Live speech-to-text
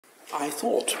I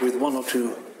thought with one or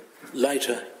two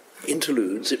lighter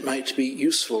interludes it might be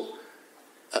useful.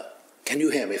 Can you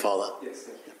hear me, Father? Yes.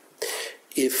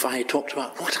 If I talked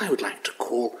about what I would like to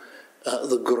call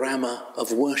the grammar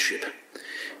of worship.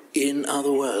 In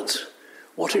other words,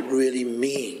 what it really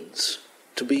means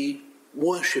to be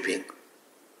worshipping.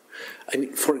 I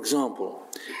mean, for example,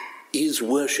 is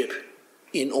worship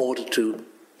in order to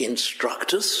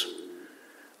instruct us?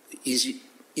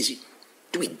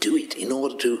 Do we do it in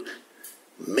order to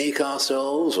make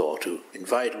ourselves, or to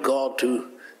invite God to,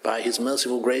 by his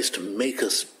merciful grace, to make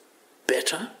us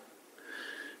better?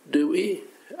 Do we?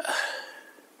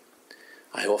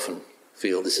 I often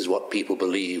feel this is what people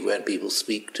believe when people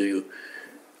speak to you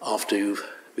after you've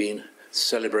been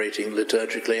celebrating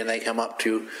liturgically, and they come up to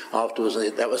you afterwards and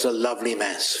say, "That was a lovely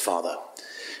Mass, Father."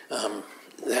 And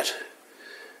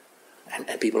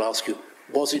people ask you,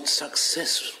 was it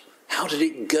successful? How did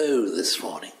it go this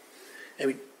morning? I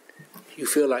mean, you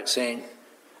feel like saying,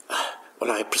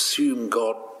 well, I presume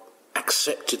God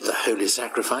accepted the holy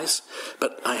sacrifice,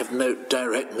 but I have no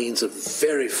direct means of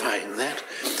verifying that.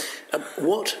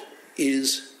 What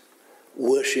is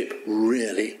worship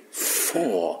really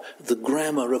for? The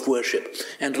grammar of worship.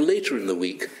 And later in the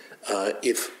week,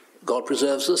 if God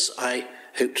preserves us, I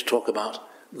hope to talk about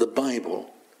the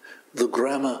Bible, the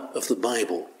grammar of the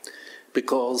Bible,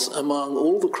 because among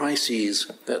all the crises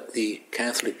that the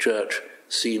Catholic Church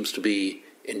seems to be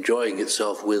enjoying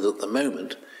itself with at the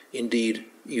moment, indeed,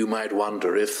 you might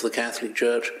wonder if the Catholic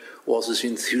Church was as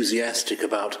enthusiastic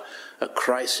about a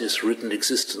crisis-ridden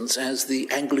existence as the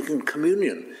Anglican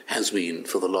Communion has been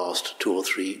for the last 2 or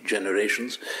 3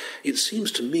 generations. It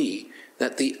seems to me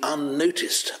that the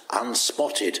unnoticed,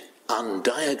 unspotted,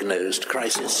 undiagnosed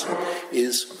crisis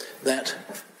is that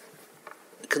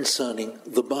concerning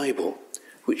the Bible,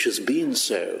 which has been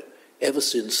so ever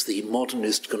since the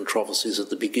modernist controversies at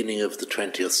the beginning of the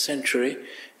 20th century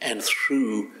and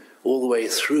all the way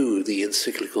through the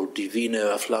encyclical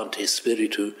Divino Afflante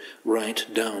Spiritu right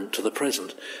down to the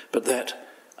present. But that,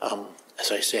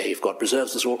 as I say, if God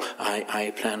preserves us all,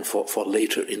 I plan for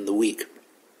later in the week.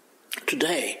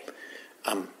 Today,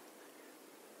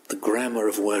 the grammar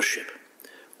of worship,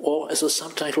 or as a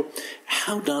subtitle,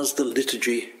 how does the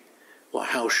liturgy, or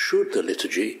how should the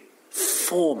liturgy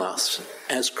form us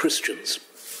as Christians?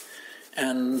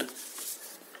 And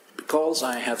because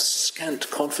I have scant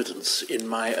confidence in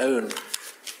my own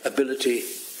ability,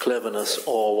 cleverness,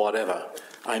 or whatever,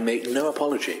 I make no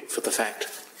apology for the fact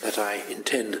that I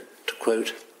intend to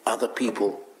quote other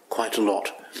people quite a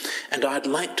lot. And I'd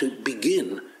like to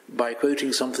begin by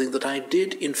quoting something that I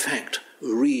did, in fact,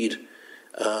 read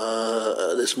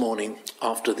this morning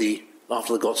after the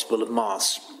Gospel of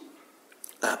Mass.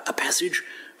 A passage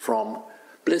from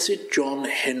Blessed John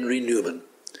Henry Newman,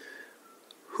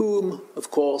 whom,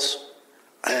 of course,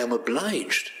 I am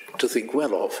obliged to think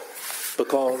well of,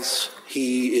 because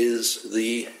he is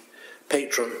the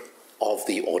patron of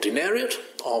the Ordinariate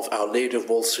of Our Lady of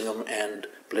Walsingham and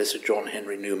Blessed John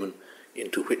Henry Newman,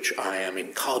 into which I am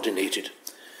incardinated,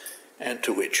 and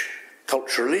to which,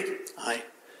 culturally, I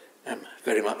am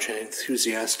very much an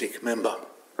enthusiastic member.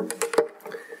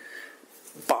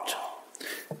 But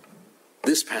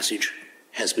this passage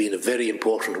has been a very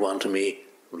important one to me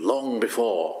long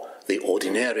before the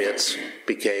Ordinariates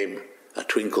became a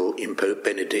twinkle in Pope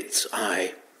Benedict's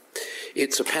eye.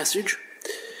 It's a passage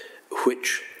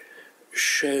which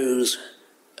shows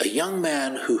a young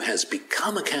man who has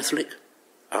become a Catholic,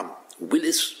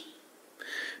 Willis,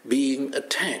 being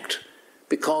attacked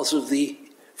because of the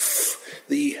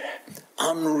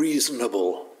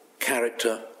unreasonable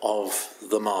character of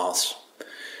the Mass.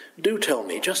 Do tell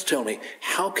me, just tell me,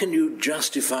 how can you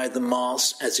justify the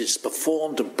Mass as it's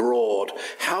performed abroad?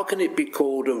 How can it be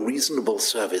called a reasonable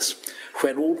service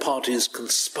when all parties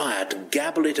conspire to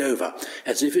gabble it over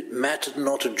as if it mattered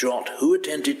not a jot who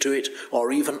attended to it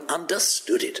or even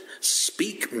understood it?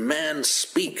 Speak, man,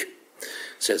 speak,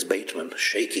 says Bateman,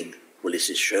 shaking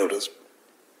Willis's shoulders.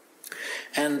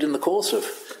 And in the course of,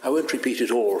 I won't repeat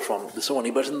it all from this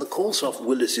morning, but in the course of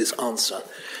Willis's answer,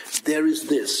 there is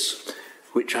this,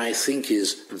 which I think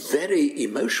is very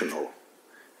emotional.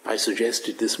 I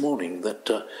suggested this morning that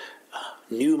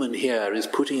Newman here is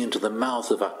putting into the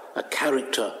mouth of a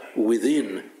character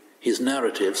within his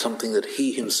narrative something that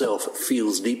he himself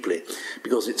feels deeply,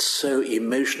 because it's so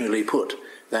emotionally put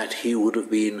that he would have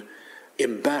been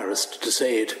embarrassed to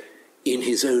say it in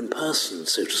his own person,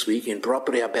 so to speak, in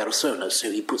propria persona, so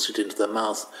he puts it into the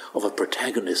mouth of a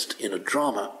protagonist in a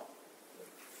drama.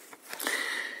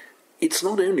 It's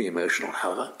not only emotional,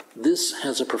 however. This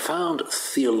has a profound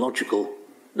theological,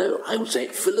 no, I would say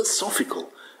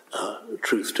philosophical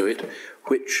truth to it,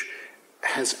 which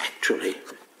has actually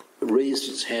raised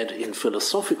its head in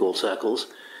philosophical circles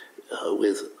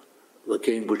with the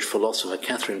Cambridge philosopher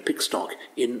Catherine Pickstock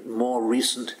in more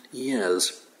recent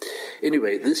years.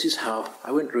 Anyway, this is how,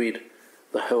 I won't read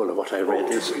the whole of what I read.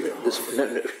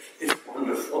 No. It's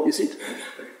wonderful. Is it?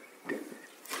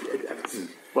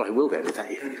 Well, I will then,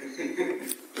 thank you.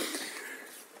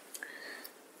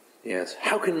 Yes.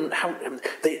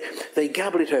 They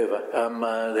gabble it over.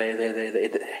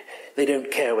 They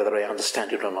don't care whether I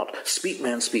understand it or not. Speak,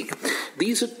 man, speak.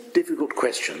 These are difficult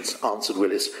questions, answered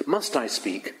Willis. Must I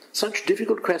speak? Such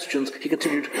difficult questions, he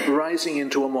continued, rising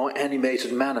into a more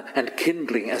animated manner and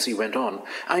kindling as he went on.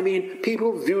 I mean,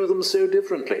 people view them so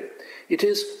differently. It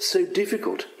is so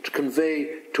difficult to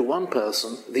convey to one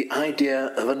person the idea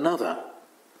of another.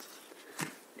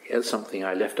 Here's something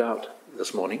I left out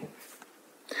this morning.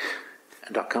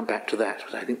 And I'll come back to that,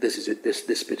 but I think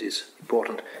this bit is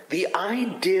important. The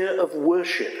idea of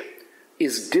worship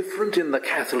is different in the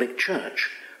Catholic Church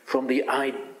from the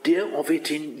idea of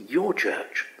it in your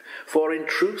church. For in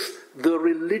truth, the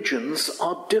religions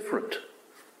are different.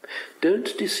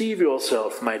 Don't deceive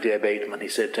yourself, my dear Bateman, he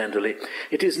said tenderly.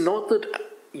 It is not that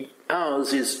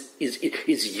ours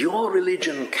is your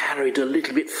religion carried a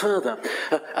little bit further,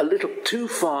 a little too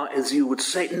far, as you would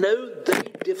say. No, they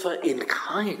differ in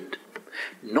kind,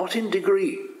 not in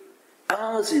degree.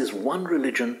 Ours is one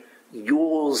religion,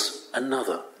 yours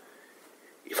another.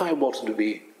 If I wanted to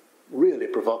be really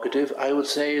provocative, I would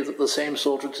say that the same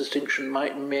sort of distinction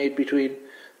might be made between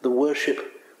the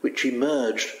worship which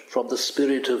emerged from the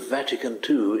spirit of Vatican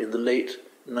II in the late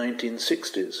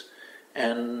 1960s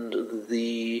and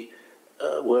the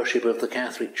worship of the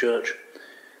Catholic Church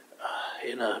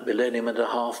in a millennium and a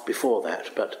half before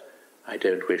that, but I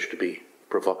don't wish to be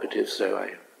provocative, so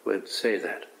I won't say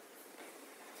that.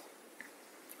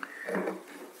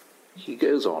 He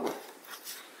goes on.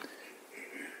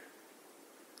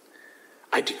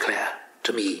 I declare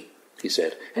to me, he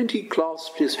said, and he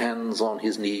clasped his hands on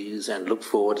his knees and looked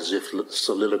forward as if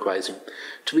soliloquizing,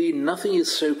 to me nothing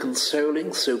is so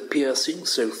consoling, so piercing,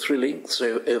 so thrilling,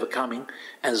 so overcoming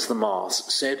as the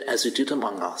Mass, said as it did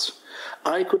among us.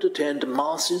 I could attend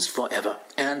Masses forever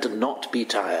and not be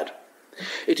tired.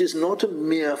 It is not a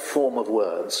mere form of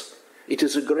words. It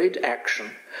is a great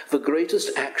action, the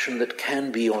greatest action that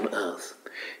can be on earth.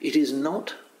 It is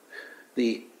not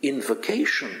the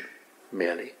invocation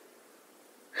merely,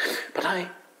 but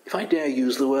if I dare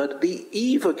use the word, the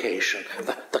evocation,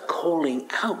 the calling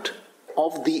out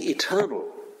of the eternal.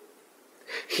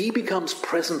 He becomes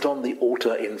present on the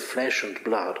altar in flesh and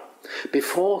blood,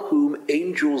 before whom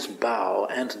angels bow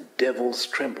and devils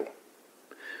tremble.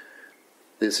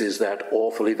 This is that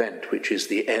awful event which is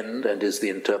the end and is the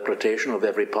interpretation of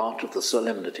every part of the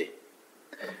solemnity.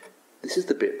 This is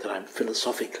the bit that I'm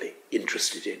philosophically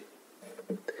interested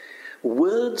in.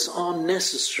 Words are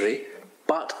necessary,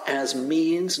 but as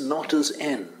means, not as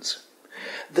ends.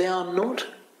 They are not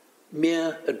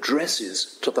mere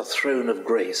addresses to the throne of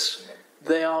grace.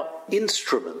 They are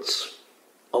instruments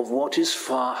of what is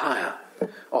far higher,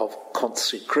 of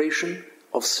consecration,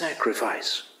 of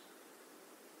sacrifice.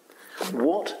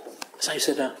 What, as I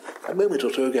said a moment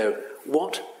or two ago,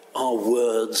 what are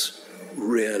words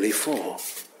really for?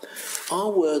 Are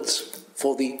words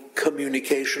for the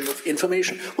communication of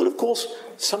information? Well, of course,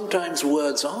 sometimes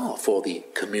words are for the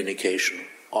communication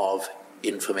of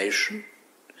information.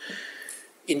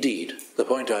 Indeed, the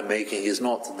point I'm making is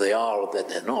not that they are or that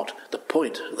they're not. The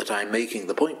point that I'm making,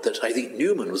 the point that I think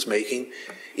Newman was making,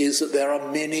 is that there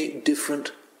are many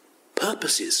different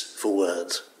purposes for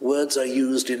words. Words are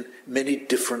used in many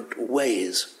different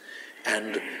ways.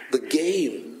 And the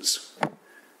games,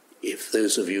 if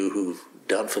those of you who've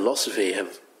done philosophy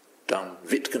have done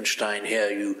Wittgenstein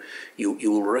here, you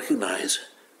will recognize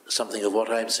something of what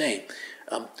I'm saying.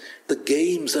 The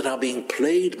games that are being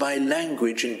played by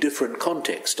language in different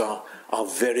contexts are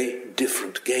very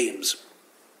different games.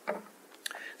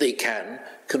 They can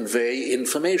convey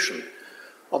information.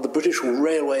 On the British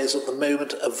railways at the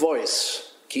moment, a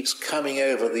voice keeps coming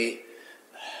over the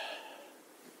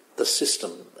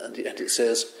system, and it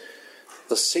says,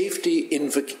 the safety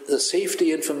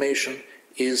information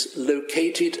is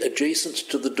located adjacent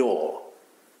to the door.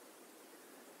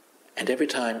 And every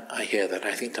time I hear that,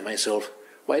 I think to myself,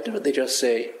 why don't they just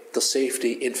say the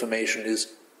safety information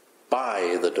is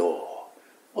by the door?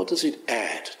 What does it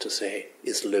add to say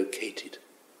is located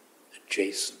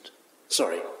adjacent?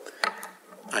 Sorry,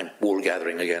 I'm wool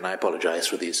gathering again. I apologize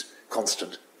for these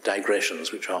constant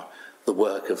digressions, which are the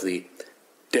work of the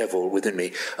devil within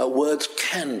me. Words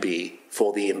can be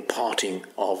for the imparting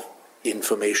of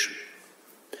information.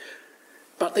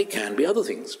 but they can be other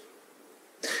things.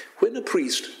 When a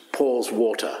priest pours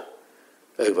water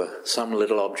over some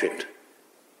little object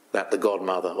that the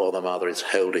godmother or the mother is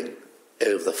holding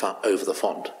over the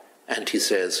font, and he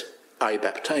says, "I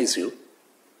baptize you,"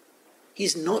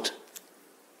 he's not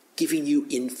giving you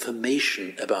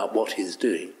information about what he's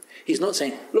doing. He's not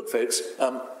saying, "Look, folks,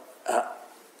 I'm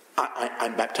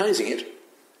baptizing it."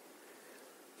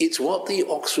 It's what the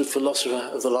Oxford philosopher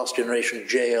of the last generation,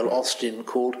 J.L. Austin,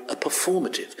 called a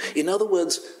performative. In other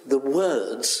words, the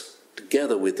words,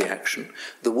 together with the action,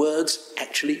 the words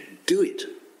actually do it.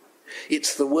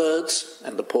 It's the words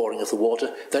and the pouring of the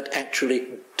water that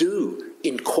actually do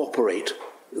incorporate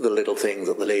the little thing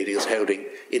that the lady is holding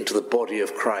into the body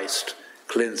of Christ,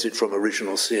 cleanse it from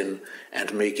original sin,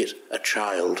 and make it a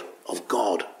child of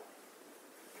God.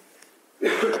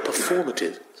 A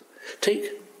performative.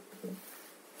 Take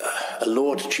a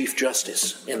Lord Chief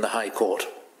Justice in the High Court,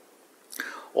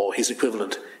 or his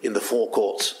equivalent in the Four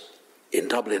Courts in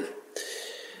Dublin.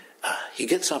 He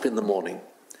gets up in the morning,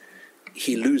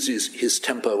 he loses his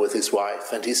temper with his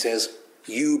wife, and he says,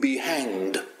 "You be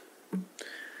hanged."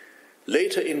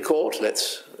 Later in court,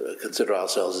 let's consider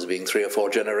ourselves as being 3 or 4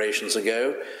 generations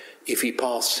ago, if he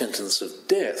passed sentence of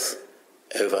death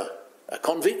over a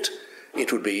convict,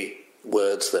 it would be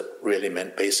words that really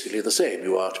meant basically the same.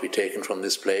 You are to be taken from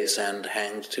this place and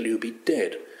hanged till you be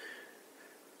dead.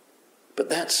 But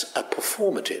that's a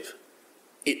performative.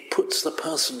 It puts the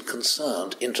person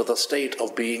concerned into the state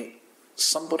of being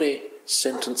somebody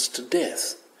sentenced to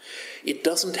death. It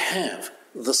doesn't have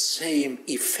the same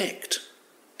effect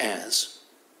as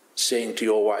saying to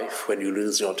your wife when you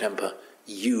lose your temper,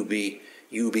 you be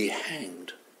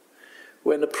hanged.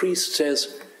 When a priest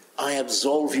says, "I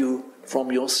absolve you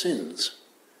from your sins,"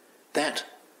 that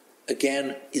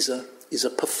again is a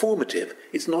performative.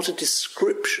 It's not a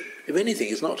description. If anything,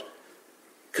 it's not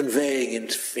conveying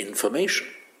information.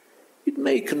 It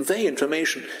may convey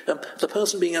information. The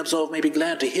person being absolved may be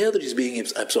glad to hear that he's being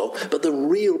absolved, but the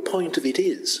real point of it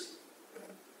is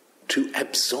to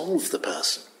absolve the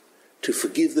person, to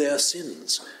forgive their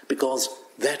sins, because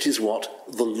that is what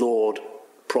the Lord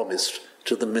promised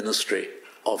to the ministry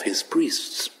of his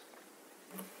priests.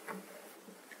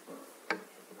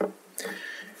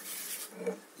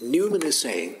 Newman is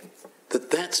saying that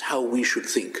that's how we should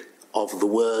think of the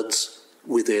words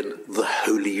within the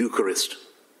Holy Eucharist.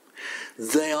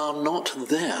 They are not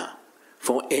there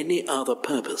for any other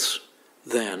purpose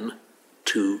than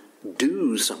to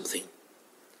do something.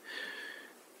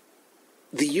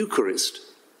 The Eucharist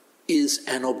is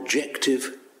an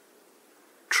objective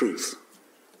truth.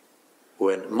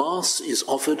 When Mass is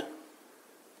offered,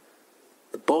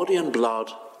 the body and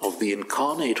blood of the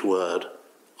incarnate Word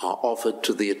are offered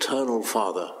to the Eternal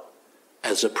Father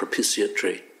as a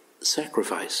propitiatory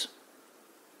sacrifice.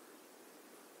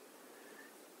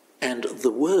 And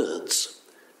the words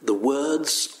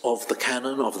of the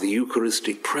canon of the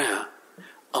Eucharistic prayer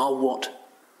are what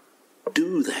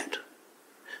do that.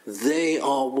 They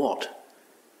are what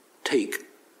take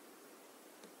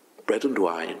bread and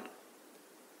wine,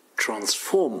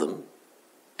 transform them,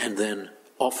 and then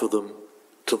offer them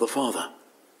to the Father.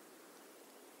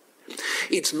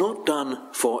 It's not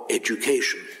done for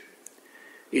education.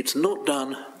 It's not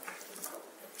done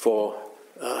for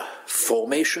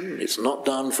formation. It's not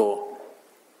done for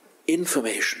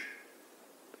information.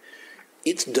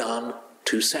 It's done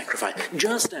to sacrifice.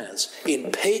 Just as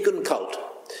in pagan cult,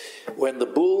 when the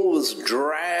bull was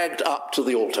dragged up to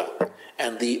the altar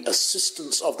and the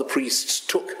assistants of the priests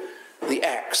took the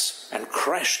axe and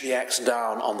crashed the axe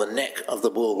down on the neck of the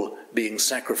bull being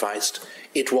sacrificed,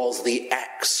 it was the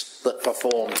axe that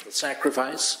performed the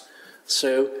sacrifice.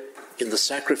 So, in the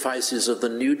sacrifices of the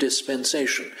new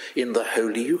dispensation, in the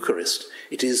Holy Eucharist,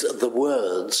 it is the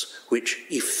words which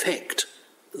effect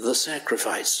the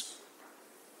sacrifice.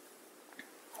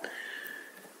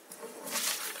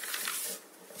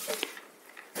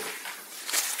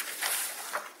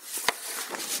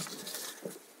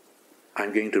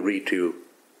 I'm going to read to you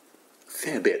a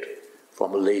fair bit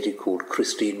from a lady called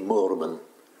Christine Moorman.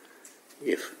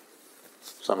 If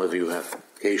some of you have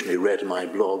occasionally read my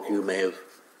blog, you may have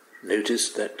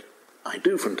noticed that I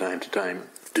do from time to time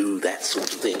do that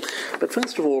sort of thing. But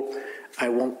first of all, I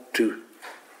want to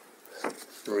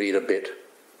read a bit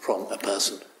from a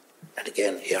person, and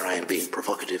again, here I am being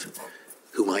provocative,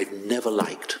 whom I've never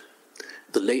liked,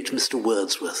 the late Mr.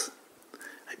 Wordsworth.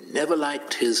 I've never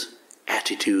liked his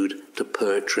attitude to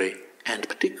poetry, and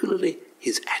particularly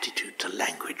his attitude to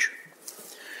language.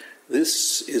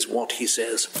 This is what he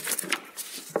says.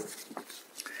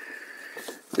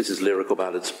 This is Lyrical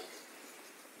Ballads.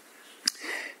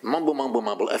 mumble, mumble,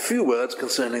 mumble, a few words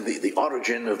concerning the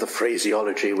origin of the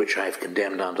phraseology which I have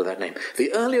condemned under that name.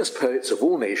 The earliest poets of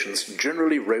all nations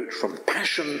generally wrote from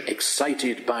passion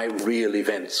excited by real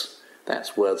events.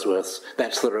 That's Wordsworth's,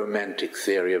 that's the romantic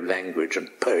theory of language and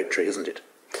poetry, isn't it?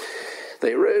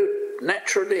 They wrote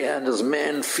naturally, and as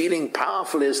men, feeling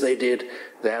powerful as they did,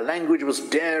 their language was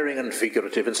daring and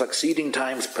figurative. In succeeding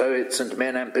times, poets and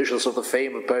men ambitious of the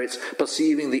fame of poets,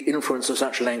 perceiving the influence of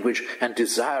such language and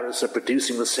desirous of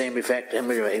producing the same effect, and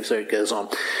so it goes on.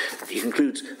 He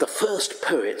concludes, the first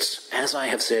poets, as I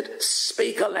have said,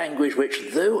 spake a language which,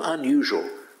 though unusual,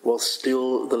 was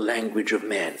still the language of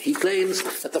men. He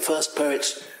claims that the first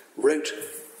poets wrote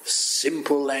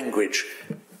simple language,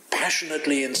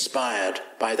 passionately inspired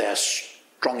by their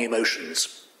strong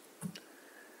emotions.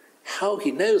 How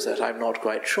he knows that, I'm not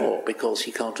quite sure, because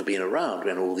he can't have been around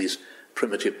when all these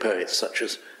primitive poets, such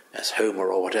as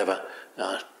Homer or whatever,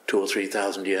 2,000 or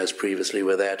 3,000 years previously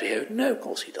were there to hear. No, of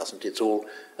course he doesn't. It's all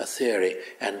a theory,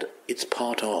 and it's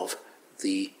part of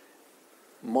the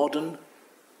modern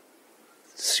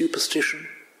superstition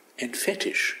and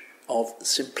fetish of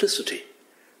simplicity,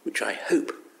 which I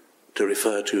hope to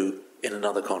refer to in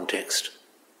another context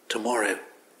tomorrow.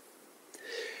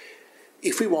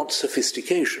 If we want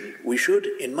sophistication, we should,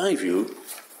 in my view,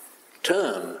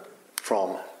 turn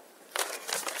from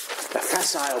a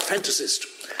facile fantasist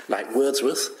like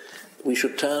Wordsworth. We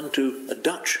should turn to a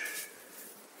Dutch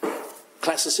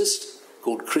classicist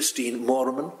called Christine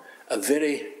Moorman, a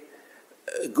very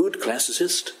good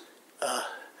classicist,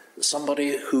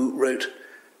 somebody who wrote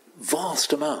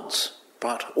vast amounts,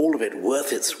 but all of it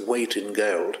worth its weight in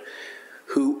gold,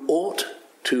 who ought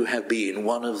to have been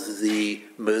one of the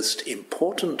most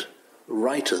important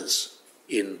writers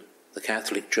in the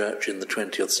Catholic Church in the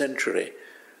 20th century,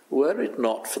 were it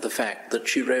not for the fact that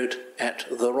she wrote at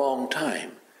the wrong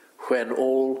time, when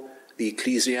all the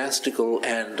ecclesiastical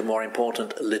and, more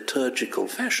important, liturgical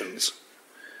fashions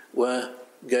were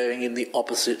going in the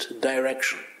opposite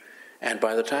direction. And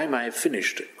by the time I've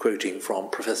finished quoting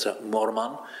from Professor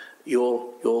Moorman,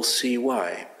 you'll see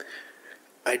why.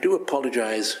 I do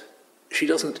apologize. She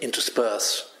doesn't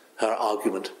intersperse her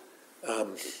argument.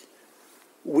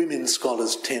 Women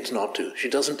scholars tend not to. She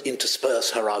doesn't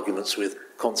intersperse her arguments with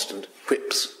constant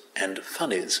quips and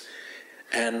funnies.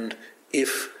 And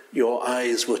if your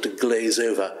eyes were to glaze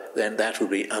over, then that would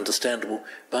be understandable.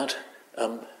 But,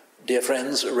 dear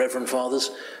friends, Reverend Fathers,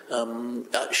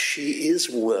 she is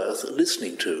worth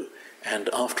listening to. And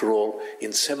after all,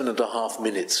 in 7.5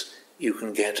 minutes, you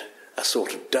can get a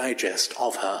sort of digest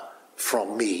of her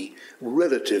from me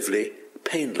relatively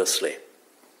painlessly.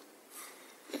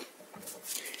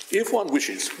 If one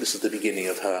wishes, this is the beginning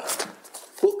of her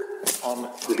book on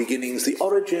the beginnings, the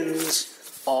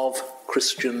origins of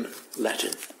Christian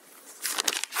Latin.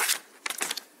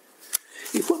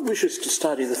 If one wishes to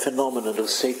study the phenomenon of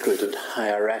sacred and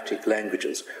hieratic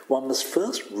languages, one must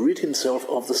first rid himself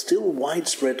of the still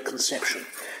widespread conception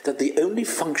that the only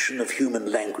function of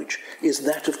human language is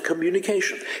that of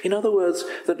communication. In other words,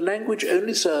 that language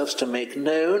only serves to make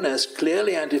known as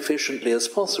clearly and efficiently as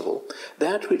possible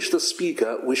that which the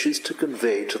speaker wishes to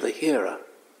convey to the hearer.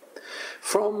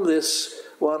 From this,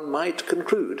 one might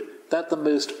conclude that the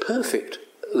most perfect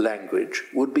language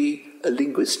would be a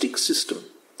linguistic system,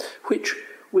 which,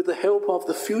 with the help of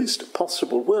the fewest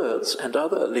possible words and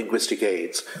other linguistic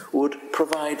aids, would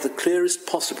provide the clearest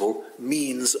possible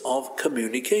means of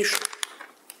communication.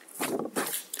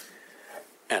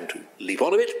 And to leap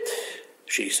on a bit,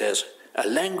 she says, a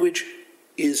language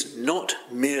is not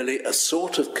merely a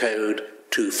sort of code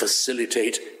to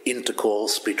facilitate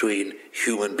intercourse between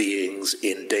human beings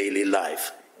in daily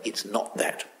life. It's not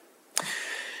that.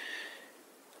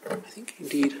 I think,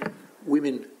 indeed,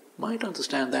 women might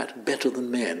understand that better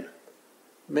than men.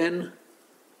 Men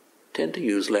tend to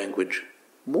use language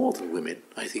more than women,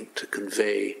 I think, to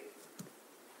convey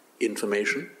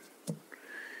information.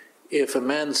 If a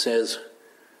man says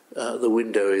the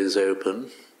window is open,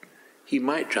 he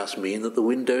might just mean that the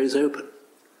window is open.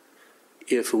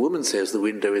 If a woman says the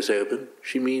window is open,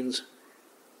 she means,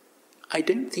 I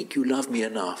don't think you love me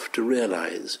enough to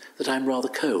realize that I'm rather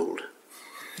cold.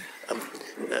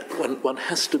 One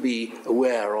has to be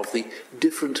aware of the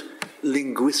different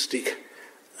linguistic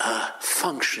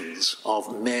functions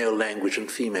of male language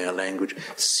and female language.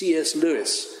 C.S.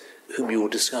 Lewis, whom you will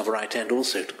discover I tend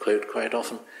also to quote quite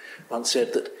often, once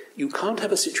said that you can't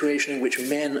have a situation in which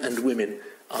men and women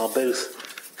are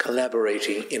both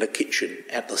collaborating in a kitchen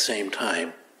at the same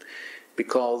time,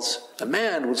 because a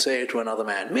man would say to another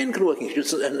man, men can work in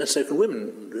kitchens, and so can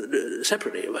women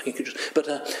separately work in kitchens, but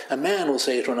a man will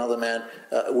say to another man,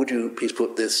 would you please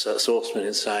put this saucepan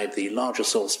inside the larger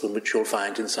saucepan which you'll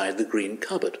find inside the green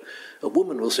cupboard? A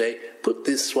woman will say, put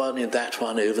this one in that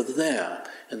one over there.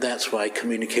 And that's why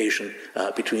communication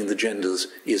between the genders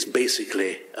is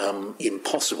basically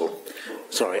impossible.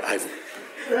 Sorry, I've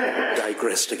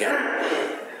digressed again.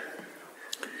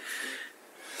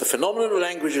 The phenomenon of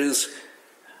language is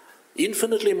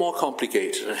infinitely more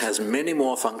complicated and has many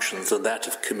more functions than that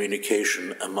of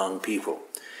communication among people.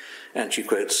 And she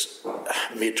quotes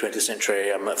mid-20th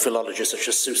century philologists such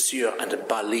as Saussure and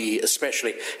Bali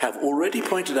especially have already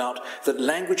pointed out that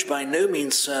language by no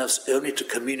means serves only to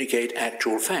communicate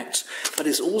actual facts, but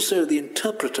is also the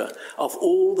interpreter of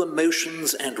all the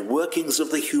motions and workings of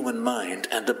the human mind,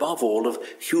 and above all of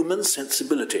human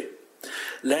sensibility.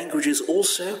 Language is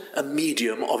also a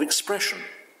medium of expression.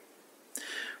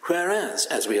 Whereas,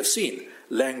 as we have seen,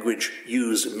 language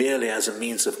used merely as a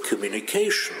means of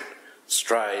communication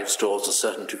strives towards a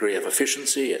certain degree of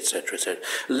efficiency, etc., etc.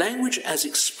 Language as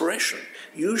expression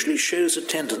usually shows a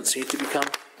tendency to become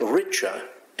richer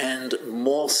and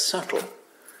more subtle.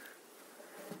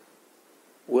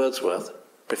 Wordsworth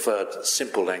preferred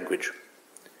simple language.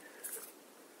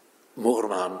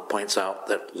 Moorman points out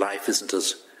that life isn't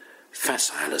as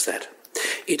facile as that.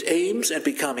 It aims at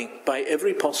becoming, by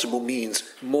every possible means,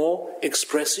 more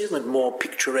expressive and more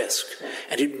picturesque,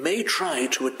 and it may try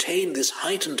to attain this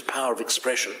heightened power of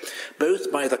expression both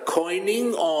by the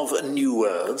coining of new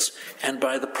words and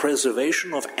by the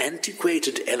preservation of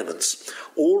antiquated elements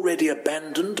already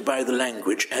abandoned by the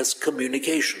language as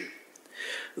communication.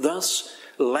 Thus,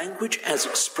 language as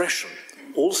expression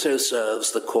also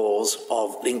serves the cause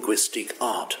of linguistic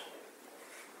art.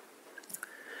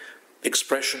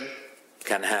 Expression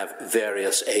can have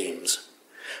various aims.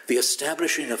 The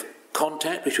establishing of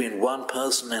contact between one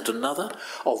person and another,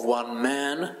 of one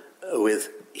man with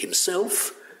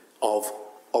himself, of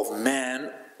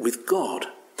man with God.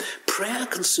 Prayer,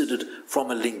 considered from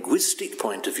a linguistic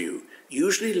point of view,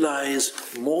 usually lies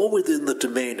more within the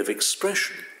domain of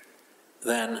expression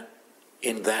than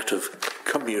in that of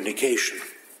communication.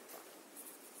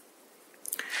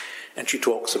 And she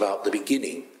talks about the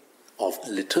beginning of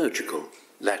liturgical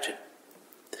Latin.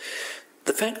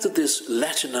 The fact that this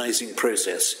Latinizing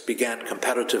process began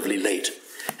comparatively late,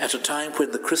 at a time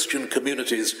when the Christian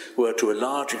communities were to a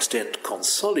large extent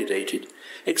consolidated,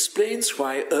 explains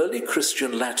why early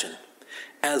Christian Latin,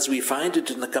 as we find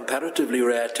it in the comparatively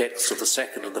rare texts of the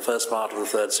second and the first part of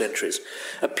the 3rd centuries,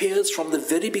 appears from the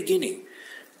very beginning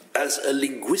as a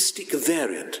linguistic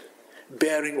variant,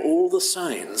 bearing all the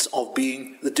signs of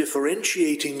being the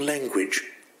differentiating language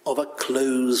of a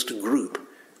closed group.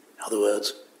 In other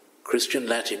words, Christian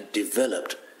Latin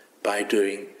developed by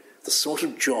doing the sort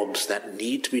of jobs that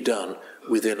need to be done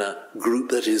within a group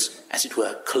that is, as it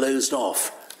were, closed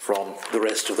off from the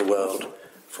rest of the world,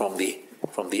 from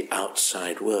the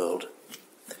outside world.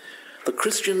 The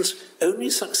Christians only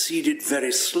succeeded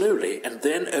very slowly, and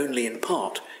then only in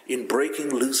part, in breaking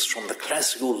loose from the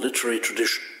classical literary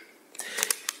tradition.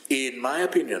 In my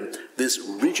opinion, this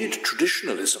rigid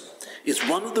traditionalism is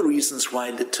one of the reasons why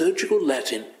liturgical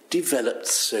Latin developed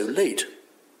so late.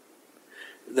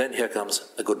 Then here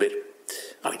comes a good bit.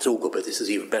 I mean, it's all good, but this is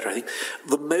even better, I think.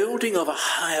 The moulding of a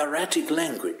hieratic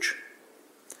language.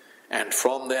 And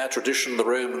from their tradition, the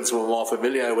Romans were more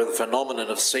familiar with the phenomenon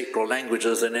of sacral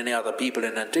languages than any other people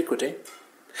in antiquity,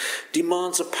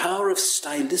 demands a power of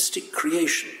stylistic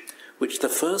creation, which the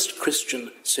first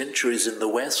Christian centuries in the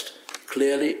West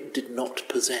clearly did not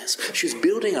possess. She's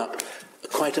building up a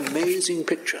quite amazing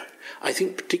picture. I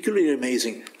think particularly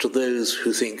amazing to those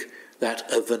who think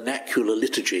that a vernacular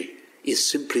liturgy is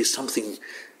simply something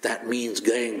that means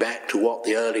going back to what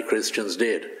the early Christians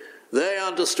did. They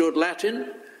understood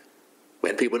Latin.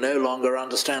 When people no longer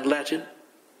understand Latin,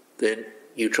 then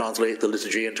you translate the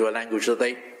liturgy into a language that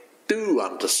they do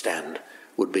understand,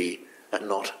 would be a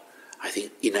not, I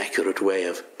think, inaccurate way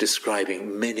of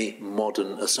describing many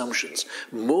modern assumptions.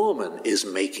 Moorman is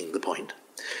making the point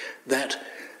that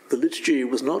the liturgy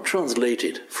was not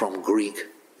translated from Greek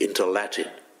into Latin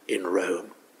in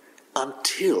Rome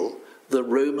until the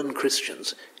Roman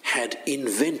Christians had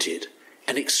invented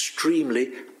an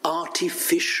extremely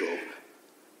artificial,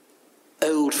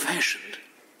 old-fashioned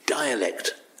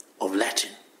dialect of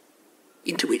Latin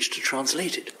into which to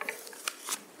translate it.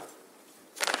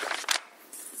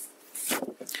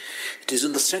 It is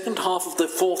in the second half of the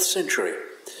 4th century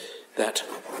that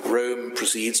Rome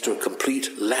proceeds to a complete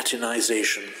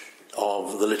Latinization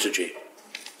of the liturgy.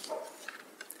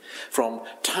 From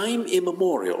time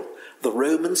immemorial, the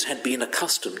Romans had been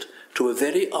accustomed to a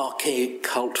very archaic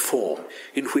cult form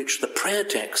in which the prayer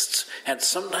texts had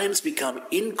sometimes become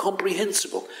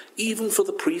incomprehensible, even for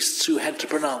the priests who had to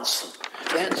pronounce them.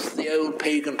 That's the old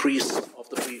pagan priests of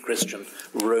the pre-Christian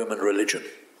Roman religion.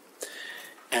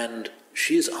 And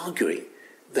she is arguing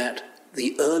that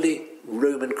the early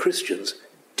Roman Christians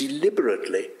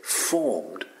deliberately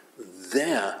formed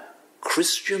their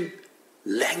Christian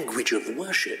language of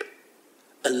worship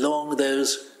along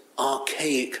those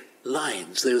archaic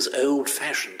lines, those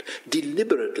old-fashioned,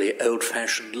 deliberately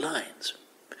old-fashioned lines.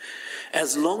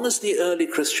 As long as the early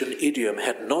Christian idiom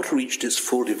had not reached its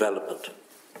full development,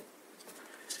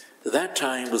 that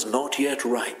time was not yet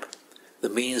ripe. The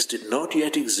means did not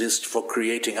yet exist for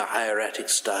creating a hieratic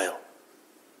style.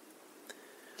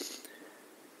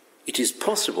 It is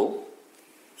possible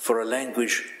for a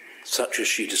language such as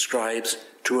she describes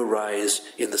to arise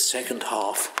in the second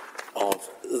half of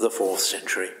the 4th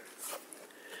century.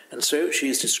 And so she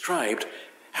has described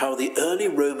how the early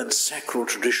Roman sacral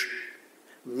tradition,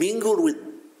 mingled with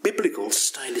biblical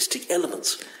stylistic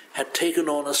elements, had taken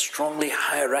on a strongly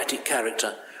hieratic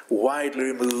character, widely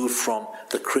removed from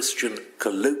the Christian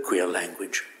colloquial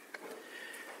language.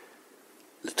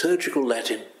 Liturgical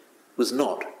Latin was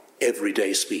not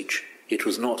everyday speech. It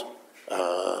was not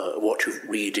what you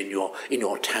read in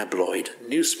your tabloid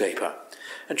newspaper.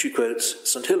 And she quotes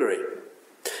St. Hilary,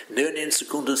 "Non in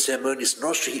secundum sermonis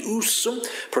nostri usum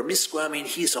promisquam in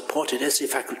his apportet esse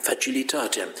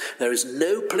facilitatem." There is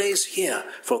no place here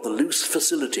for the loose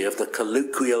facility of the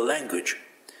colloquial language.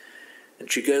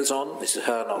 And she goes on, this is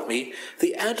her, not me,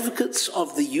 "The advocates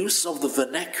of the use of the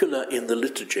vernacular in the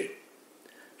liturgy."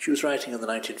 She was writing in the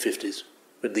 1950s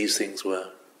when these things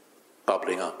were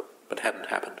bubbling up, but hadn't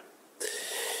happened.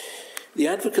 The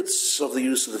advocates of the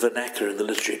use of the vernacular in the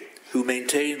liturgy, who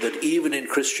maintain that even in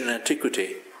Christian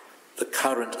antiquity the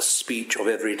current speech of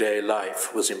everyday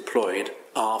life was employed,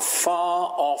 are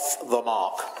far off the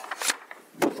mark.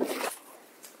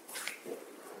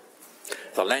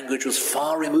 The language was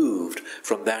far removed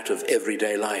from that of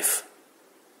everyday life.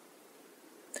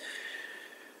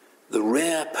 The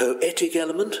rare poetic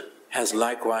element has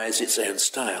likewise its own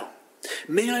style.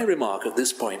 May I remark at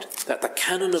this point that the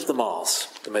canon of the Mass,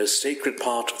 the most sacred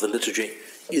part of the liturgy,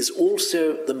 is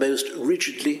also the most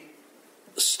rigidly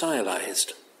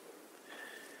stylized.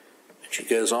 And she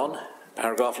goes on, a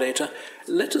paragraph later,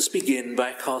 "Let us begin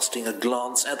by casting a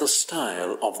glance at the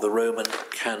style of the Roman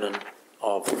canon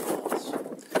of the Mass."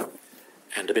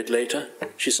 And a bit later,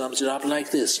 she sums it up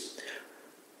like this,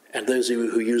 and those of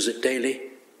you who use it daily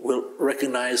will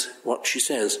recognize what she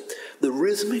says. "The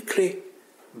rhythmically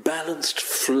balanced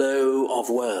flow of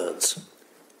words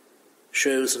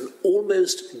shows an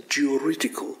almost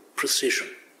juridical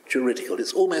precision." Juridical,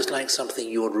 it's almost like something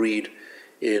you would read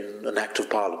in an Act of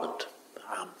Parliament,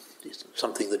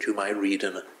 something that you might read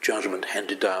in a judgment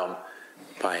handed down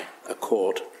by a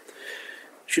court.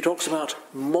 She talks about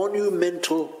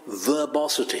monumental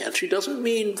verbosity, and she doesn't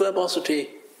mean verbosity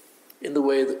in the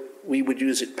way that we would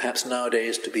use it perhaps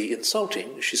nowadays to be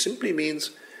insulting. She simply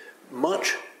means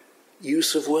much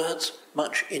use of words,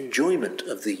 much enjoyment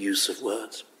of the use of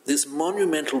words. This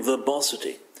monumental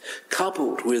verbosity,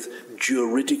 coupled with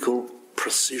juridical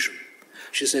precision,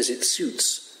 she says it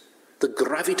suits the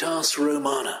gravitas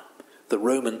Romana, the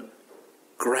Roman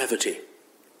gravity.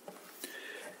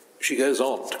 She goes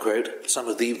on to quote some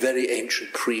of the very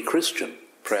ancient pre-Christian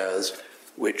prayers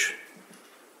which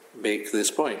make this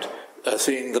point. A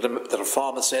thing that a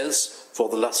farmer says for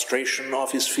the lustration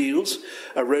of his fields.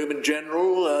 A Roman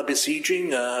general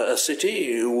besieging a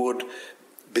city would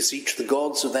beseech the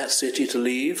gods of that city to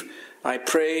leave. "I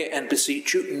pray and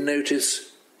beseech you."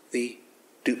 Notice the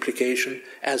duplication.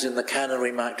 As in the canon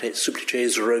we might say,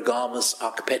 "Supplices rogamus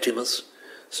ac petimus."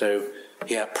 So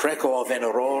here, "Precor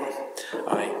veneror,"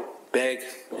 I beg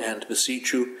and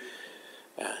beseech you.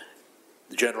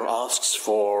 The general asks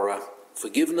for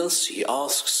forgiveness. He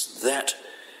asks that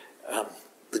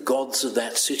the gods of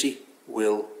that city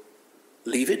will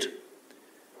leave it,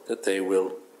 that they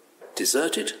will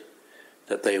desert it,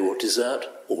 that they will desert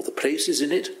all the places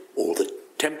in it, all the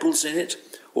temples in it,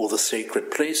 all the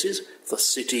sacred places, the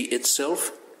city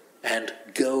itself, and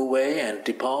go away and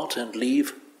depart and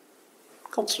leave.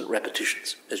 Constant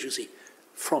repetitions, as you see,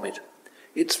 from it.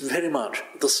 It's very much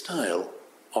the style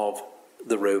of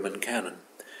the Roman canon.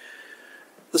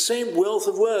 The same wealth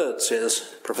of words, says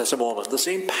Professor Mormon, the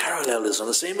same parallelism,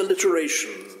 the same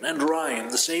alliteration and rhyme,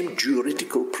 the same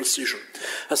juridical precision.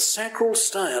 A sacral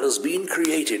style has been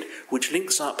created which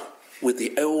links up with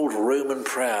the old Roman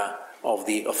prayer of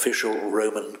the official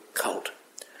Roman cult.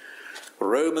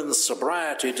 Roman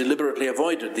sobriety deliberately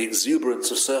avoided the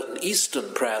exuberance of certain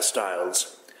Eastern prayer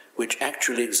styles, which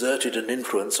actually exerted an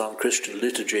influence on Christian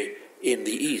liturgy in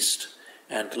the East.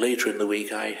 And later in the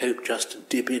week, I hope just to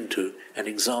dip into an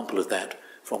example of that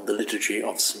from the liturgy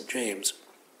of St. James.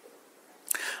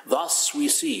 Thus we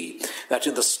see that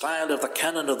in the style of the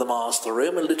canon of the Mass, the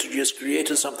Roman liturgy has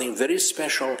created something very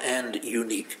special and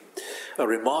unique, a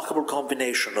remarkable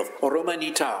combination of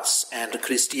Romanitas and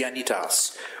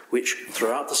Christianitas, which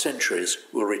throughout the centuries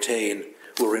will remain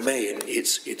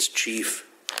its chief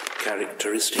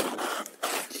characteristic.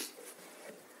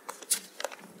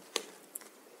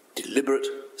 Deliberate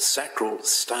sacral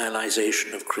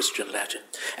stylization of Christian Latin.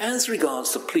 As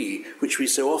regards the plea, which we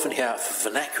so often hear for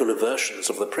vernacular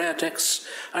versions of the prayer texts,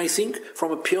 I think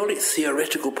from a purely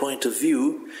theoretical point of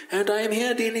view, and I am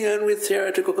here dealing only with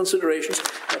theoretical considerations,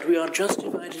 that we are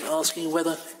justified in asking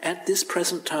whether at this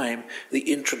present time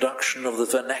the introduction of the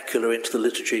vernacular into the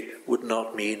liturgy would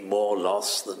not mean more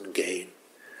loss than gain.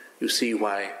 You see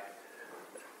why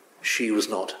she was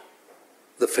not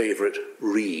the favourite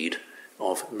read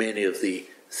of many of the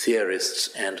theorists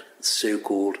and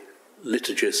so-called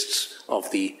liturgists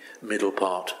of the middle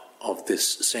part of this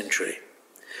century.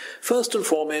 First and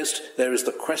foremost, there is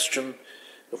the question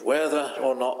of whether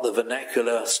or not the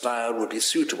vernacular style would be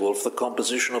suitable for the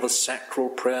composition of a sacral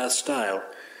prayer style.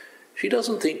 She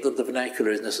doesn't think that the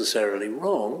vernacular is necessarily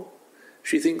wrong.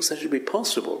 She thinks that it would be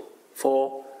possible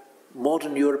for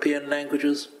modern European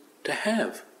languages to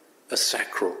have a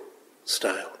sacral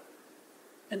style.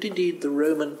 And indeed, the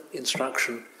Roman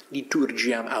instruction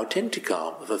Liturgiam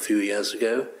Authenticam of a few years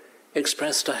ago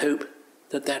expressed a hope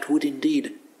that that would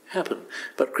indeed happen.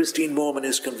 But Christine Moorman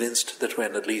is convinced that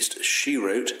when at least she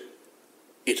wrote,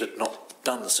 it had not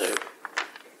done so.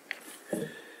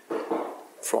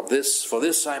 For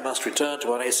this I must return to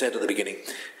what I said at the beginning.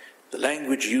 The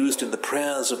language used in the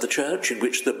prayers of the Church, in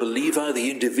which the believer, the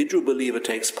individual believer,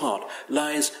 takes part,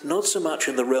 lies not so much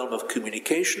in the realm of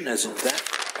communication as in that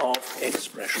of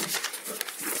expression.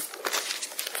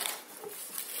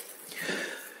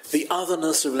 The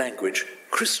otherness of language,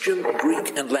 Christian,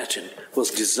 Greek and Latin,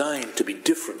 was designed to be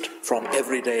different from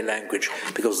everyday language,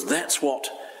 because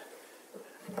what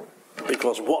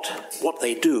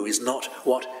they do is not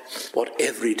what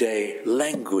everyday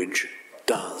language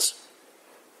does.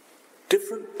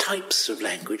 Different types of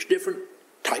language, different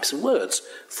types of words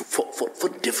for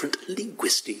different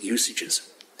linguistic usages.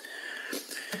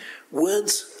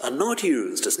 Words are not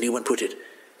used, as Newman put it,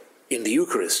 in the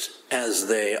Eucharist as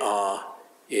they are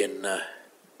in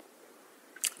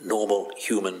normal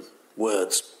human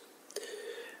words.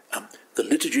 The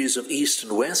liturgies of East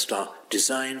and West are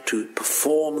designed to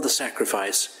perform the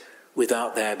sacrifice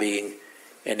without there being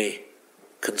any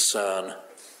concern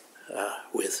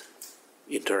with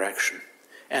interaction.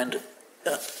 And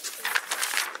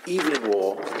Evelyn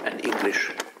Waugh, an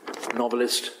English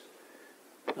novelist,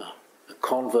 a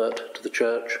convert to the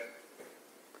Church,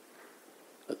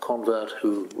 a convert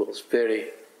who was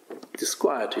very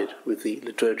disquieted with the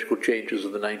liturgical changes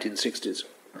of the 1960s,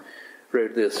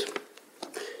 wrote this: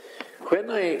 "When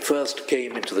I first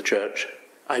came into the Church,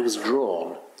 I was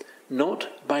drawn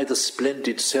not by the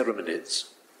splendid ceremonies,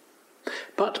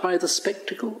 but by the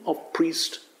spectacle of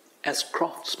priest as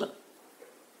craftsman.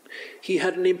 He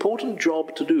had an important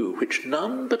job to do, which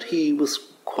none but he was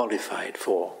qualified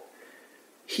for.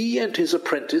 He and his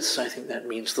apprentice," I think that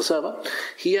means the server,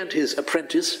 "he and his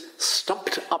apprentice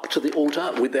stumped up to the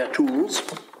altar with their tools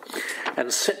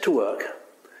and set to work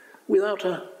without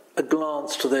a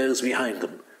glance to those behind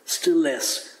them, still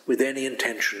less with any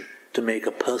intention to make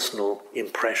a personal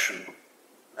impression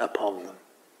upon them."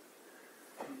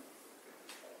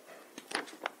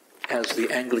 As the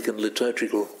Anglican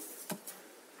liturgical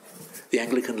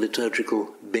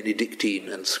Benedictine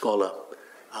and scholar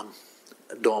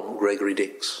Dom Gregory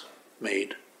Dix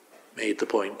made the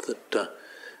point that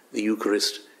the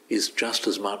Eucharist is just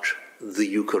as much the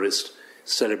Eucharist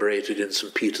celebrated in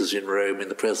St. Peter's in Rome in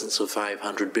the presence of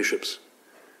 500 bishops,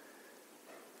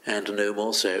 and no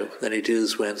more so than it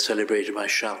is when celebrated by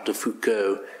Charles de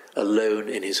Foucault alone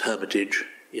in his hermitage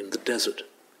in the desert.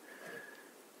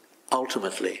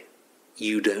 Ultimately,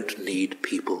 you don't need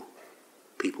people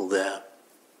there.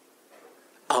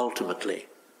 Ultimately.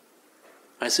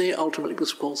 I say ultimately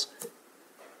because, of course,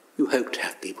 you hope to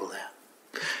have people there.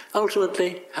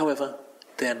 Ultimately, however,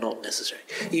 they're not necessary.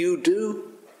 You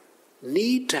do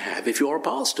need to have, if you're a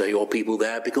pastor, your people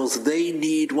there because they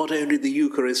need what only the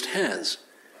Eucharist has.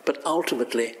 But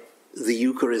ultimately, the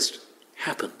Eucharist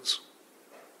happens,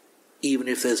 even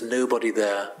if there's nobody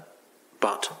there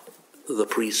but the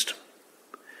priest.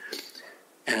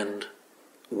 And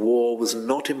War was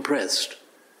not impressed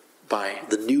by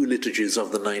the new liturgies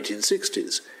of the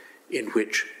 1960s, in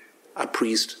which a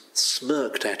priest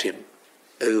smirked at him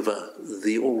over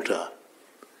the altar.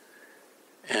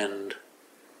 And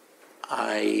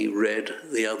I read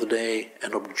the other day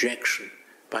an objection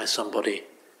by somebody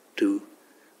to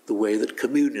the way that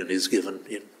communion is given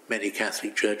in many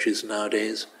Catholic churches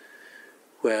nowadays,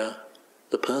 where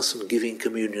the person giving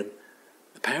communion,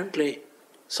 apparently,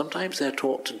 sometimes they're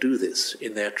taught to do this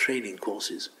in their training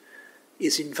courses,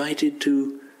 is invited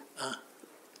to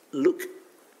look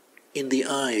in the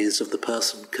eyes of the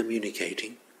person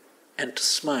communicating and to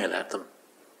smile at them.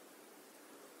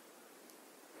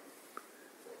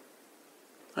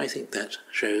 I think that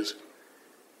shows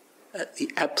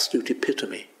the absolute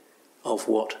epitome of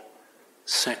what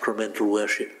sacramental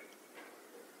worship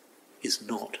is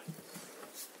not.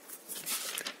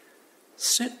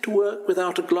 Set to work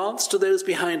without a glance to those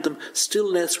behind them, still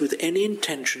less with any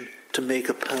intention to make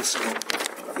a personal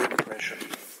impression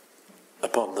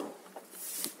upon them.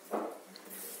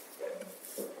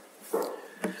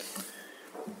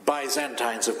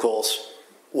 Byzantines, of course,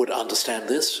 would understand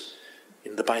this.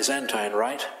 In the Byzantine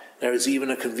Rite, there is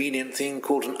even a convenient thing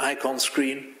called an icon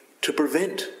screen to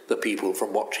prevent the people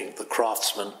from watching the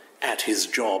craftsman at his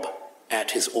job,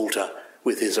 at his altar,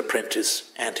 with his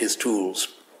apprentice and his tools.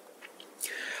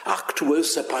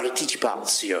 Actuosa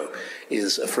participatio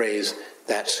is a phrase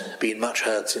that's been much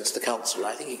heard since the Council.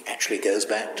 I think it actually goes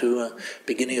back to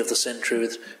beginning of the century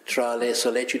with Tra le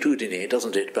sollecitudini,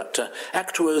 doesn't it? But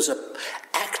actuosa,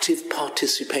 active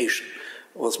participation,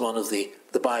 was one of the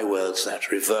bywords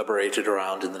that reverberated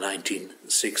around in the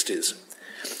 1960s.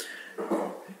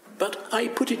 But I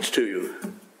put it to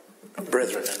you,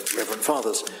 brethren and reverend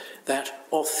fathers, that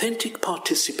authentic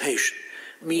participation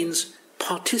means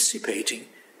participating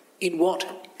in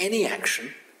what any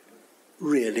action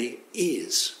really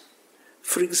is.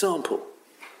 For example,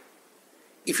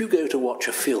 if you go to watch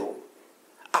a film,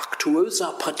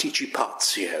 actuosa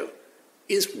participatio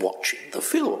is watching the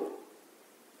film.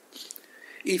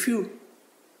 If you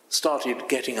started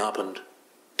getting up and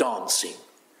dancing,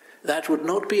 that would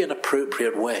not be an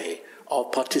appropriate way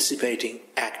of participating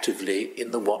actively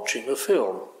in the watching of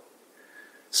film.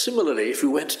 Similarly, if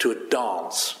you went to a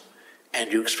dance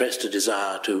and you expressed a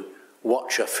desire to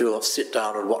watch a film, sit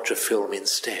down and watch a film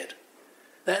instead,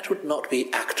 that would not be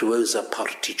actuosa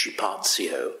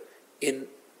participatio in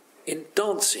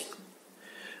dancing.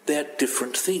 They're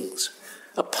different things.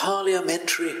 A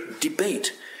parliamentary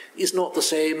debate is not the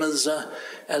same as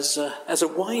a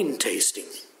wine tasting.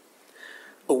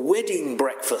 A wedding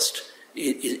breakfast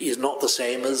is not the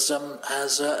same as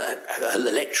a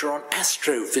lecture on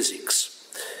astrophysics.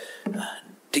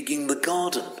 Digging the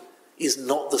garden is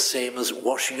not the same as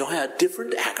washing your hair.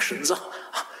 Different actions are,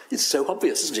 it's so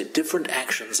obvious, isn't it? Different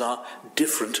actions are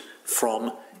different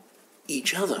from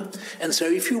each other. And so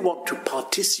if you want to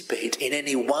participate in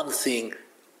any one thing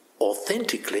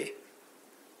authentically,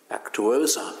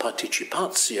 actuosa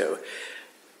participatio,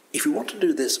 if you want to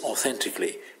do this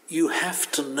authentically, you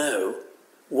have to know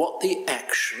what the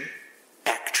action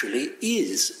actually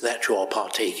is that you are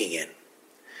partaking in.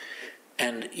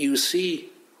 And you see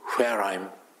where I'm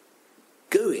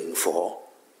going for.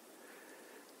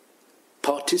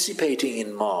 Participating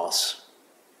in Mass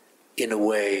in a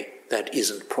way that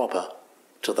isn't proper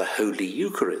to the Holy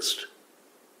Eucharist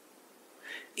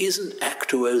isn't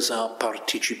actuosa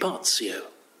participatio.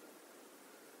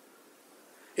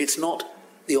 It's not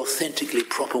the authentically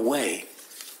proper way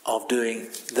of doing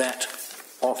that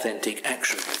authentic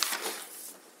action.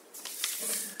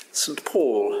 St.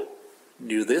 Paul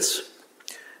knew this.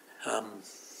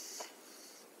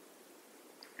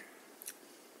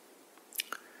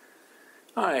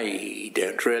 I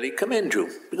don't really commend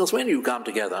you, because when you come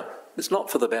together, it's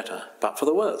not for the better, but for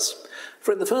the worse.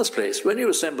 For in the first place, when you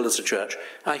assemble as a church,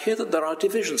 I hear that there are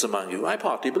divisions among you. I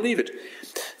partly believe it.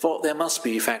 For there must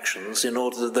be factions in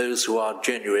order that those who are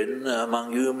genuine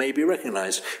among you may be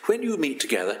recognized. When you meet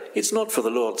together, it's not for the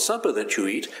Lord's Supper that you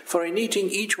eat, for in eating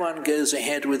each one goes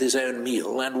ahead with his own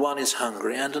meal, and one is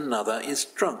hungry and another is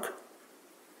drunk.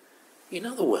 In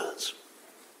other words,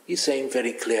 he's saying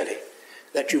very clearly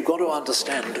that you've got to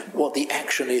understand what the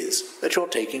action is that you're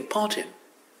taking part in.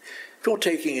 If you're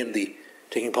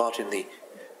taking part in the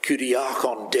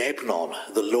Kyriakon Deipnon,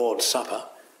 the Lord's Supper,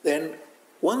 then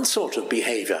one sort of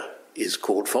behaviour is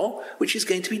called for, which is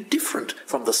going to be different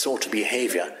from the sort of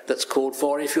behaviour that's called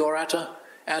for if you're at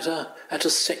a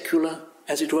secular,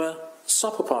 as it were,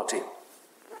 supper party.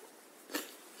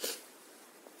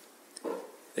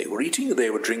 They were eating, they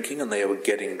were drinking, and they were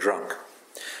getting drunk.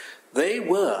 They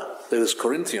were those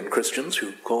Corinthian Christians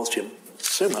who caused him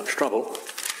so much trouble.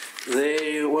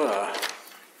 they were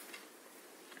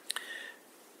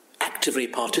actively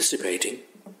participating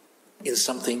in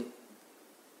something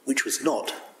which was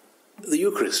not the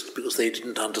Eucharist, because they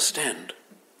didn't understand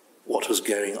what was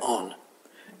going on.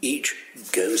 Each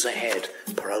goes ahead,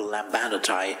 pro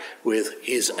lambanatai, with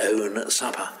his own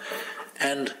supper.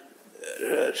 And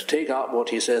to take up what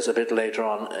he says a bit later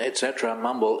on, etc.,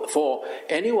 mumble, for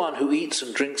anyone who eats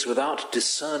and drinks without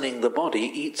discerning the body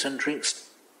eats and drinks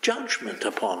judgment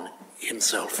upon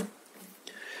himself.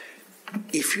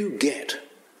 If you get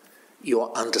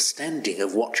your understanding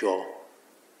of what you're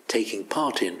taking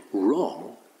part in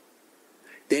wrong,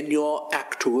 then your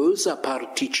actuosa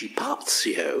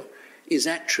participatio is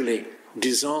actually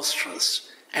disastrous,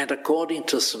 and according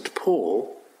to St.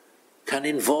 Paul, can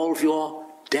involve your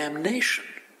damnation.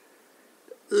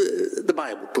 The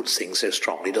Bible puts things so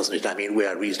strongly, doesn't it? I mean,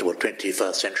 we're reasonable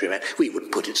 21st century men. We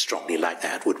wouldn't put it strongly like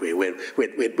that, would we?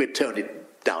 We'd tone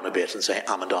it down a bit and say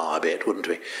and a bit, wouldn't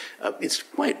we? It's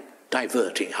quite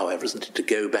diverting, however, isn't it, to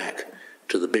go back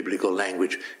to the biblical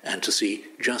language and to see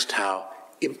just how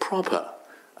improper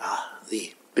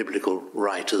the biblical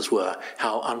writers were,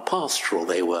 how unpastoral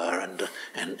they were,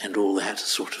 and all that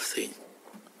sort of thing.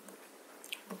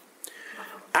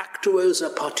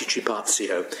 Actuosa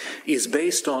participatio is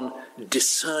based on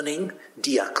discerning,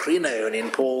 diakrinon in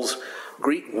Paul's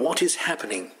Greek, what is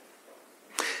happening.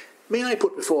 May I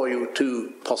put before you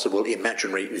two possible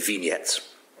imaginary vignettes?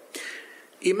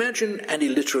 Imagine an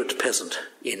illiterate peasant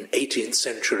in 18th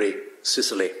century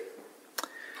Sicily.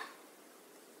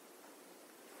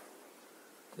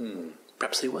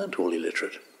 Perhaps they weren't all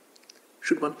illiterate.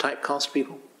 Should one typecast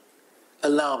people?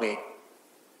 Allow me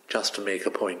just to make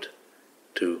a point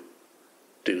to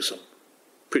do some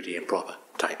pretty improper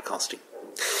typecasting.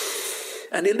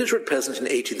 An illiterate peasant in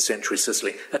 18th century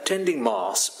Sicily, attending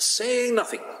Mass, saying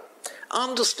nothing,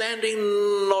 understanding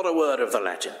not a word of the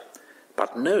Latin,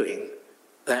 but knowing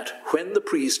that when the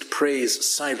priest prays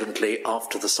silently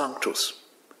after the Sanctus,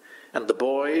 and the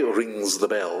boy rings the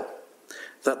bell,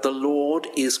 that the Lord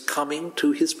is coming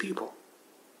to his people.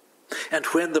 And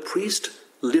when the priest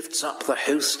lifts up the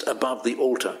host above the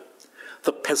altar,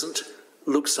 the peasant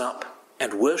looks up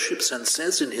and worships and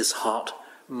says in his heart,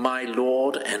 "My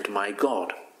Lord and my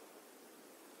God."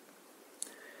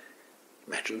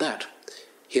 Imagine that.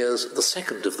 Here's the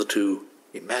second of the two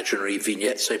imaginary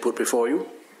vignettes I put before you.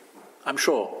 I'm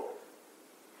sure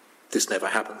this never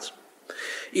happens.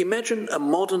 Imagine a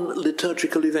modern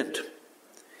liturgical event.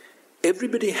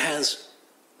 Everybody has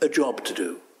a job to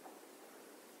do.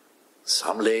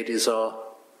 Some ladies are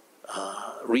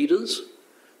readers,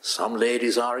 some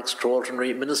ladies are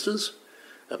extraordinary ministers,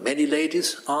 many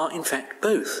ladies are in fact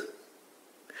both.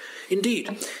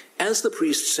 Indeed, as the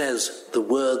priest says the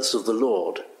words of the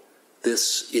Lord,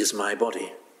 "This is my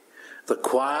body," the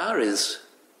choir is,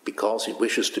 because it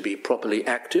wishes to be properly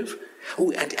active,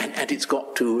 and it's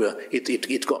got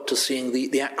to sing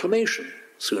the acclamation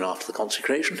soon after the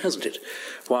consecration, hasn't it?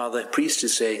 While the priest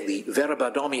is saying the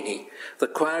Verba Domini, the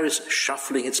choir is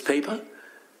shuffling its papers,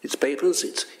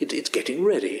 it's getting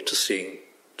ready to sing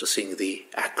the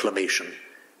acclamation,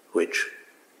 which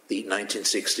the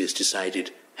 1960s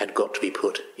decided had got to be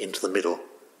put into the middle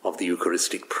of the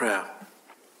Eucharistic prayer.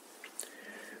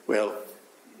 Well,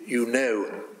 you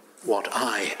know what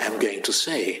I am going to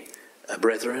say,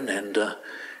 brethren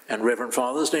and Reverend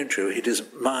Fathers, don't you? It is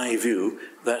my view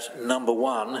that number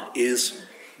one is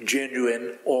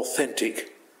genuine,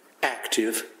 authentic,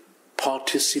 active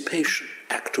participation,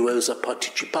 actuosa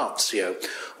participatio.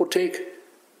 Or take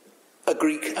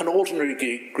an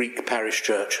ordinary Greek parish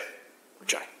church,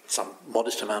 which I have some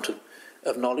modest amount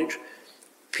of knowledge.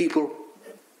 People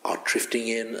are drifting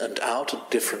in and out at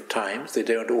different times. They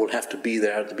don't all have to be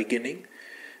there at the beginning.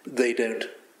 They don't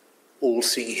all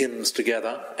sing hymns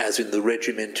together, as in the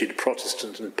regimented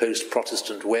Protestant and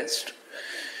post-Protestant West.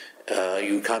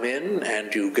 You come in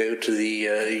and you go to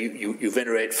you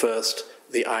venerate first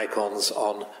the icons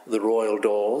on the royal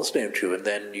doors, don't you? And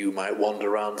then you might wander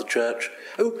around the church,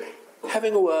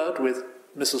 having a word with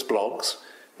Mrs. Bloggs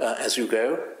as you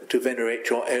go, to venerate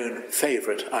your own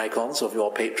favourite icons of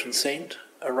your patron saint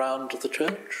around the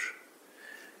church.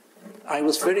 I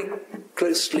was very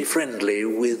closely friendly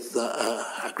with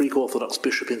a Greek Orthodox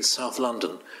bishop in South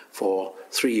London for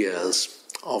 3 years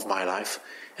of my life,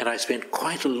 and I spent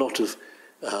quite a lot of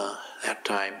that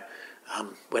time,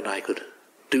 when I could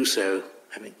do so,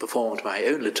 having performed my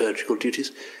own liturgical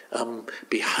duties,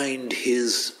 behind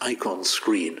his icon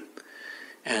screen.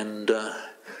 And,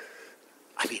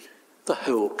 the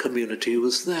whole community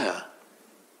was there.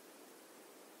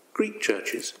 Greek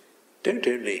churches don't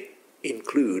only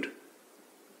include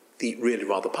the really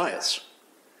rather pious.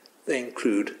 they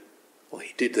include, or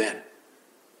he did then,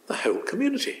 the whole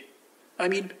community. I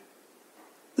mean,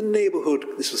 the neighbourhood,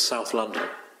 this was South London,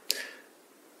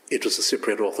 it was the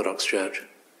Cypriot Orthodox Church.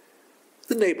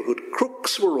 The neighbourhood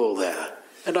crooks were all there,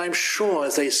 and I'm sure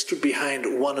as they stood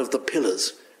behind one of the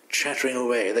pillars, chattering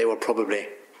away, they were probably,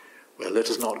 well, let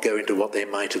us not go into what they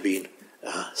might have been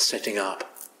setting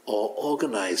up or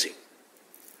organising.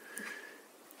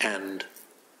 And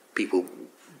people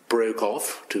broke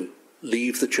off to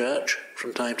leave the church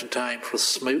from time to time for a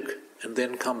smoke and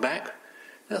then come back.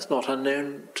 That's not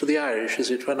unknown to the Irish, is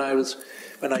it? When I used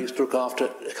to look after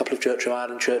a couple of Church of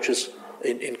Ireland churches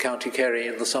in County Kerry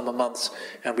in the summer months,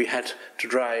 and we had to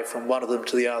drive from one of them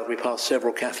to the other. We passed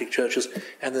several Catholic churches,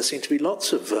 and there seemed to be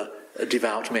lots of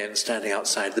devout men standing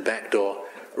outside the back door.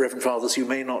 Reverend Fathers, you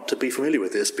may not be familiar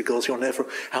with this because you're never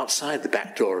outside the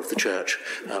back door of the church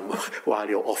while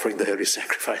you're offering the Holy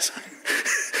Sacrifice.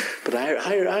 But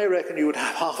I reckon you would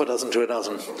have half a dozen to a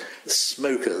dozen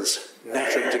smokers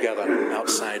nattering together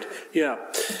outside. Yeah.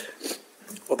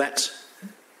 Well, that's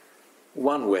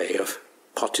one way of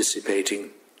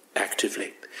participating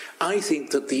actively. I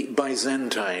think that the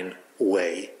Byzantine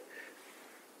way,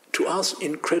 to us,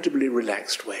 incredibly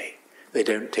relaxed way, they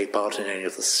don't take part in any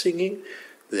of the singing,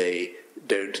 they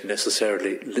don't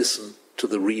necessarily listen to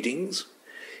the readings.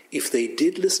 If they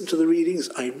did listen to the readings,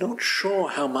 I'm not sure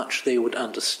how much they would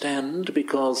understand,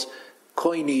 because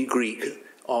Koine Greek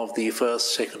of the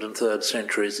 1st, 2nd and 3rd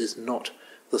centuries is not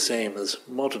the same as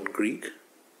modern Greek.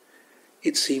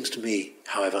 It seems to me,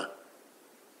 however,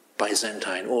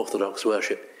 Byzantine Orthodox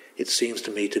worship, it seems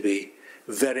to me to be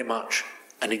very much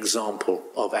an example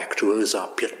of actuosa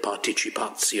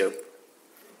participatio.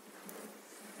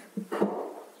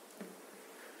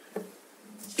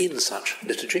 In such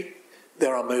liturgy,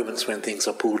 there are moments when things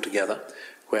are pulled together,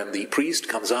 when the priest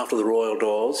comes out of the royal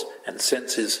doors and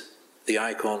senses the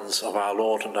icons of our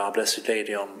Lord and our Blessed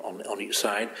Lady on each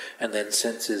side, and then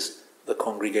senses the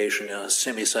congregation in a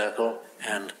semicircle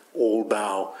and all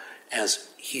bow as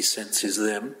he senses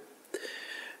them.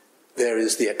 There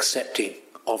is the accepting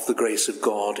of the grace of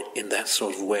God in that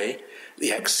sort of way,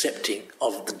 the accepting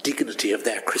of the dignity of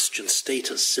their Christian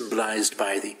status symbolized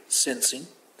by the sensing.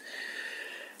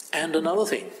 And another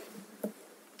thing,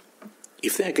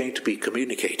 if they're going to be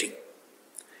communicating,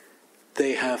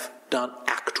 they have done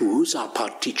actuosa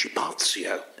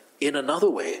participatio in another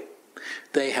way.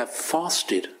 They have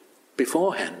fasted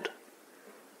beforehand,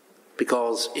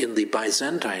 because in the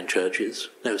Byzantine churches,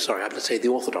 let's say the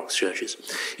Orthodox churches,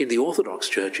 in the Orthodox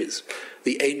churches,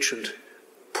 the ancient,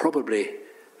 probably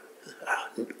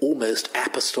almost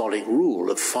apostolic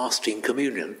rule of fasting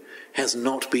communion has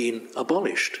not been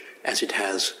abolished, as it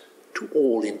has, to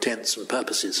all intents and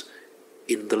purposes,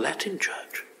 in the Latin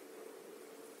Church.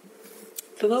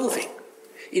 Another thing,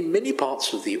 in many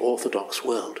parts of the Orthodox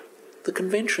world, the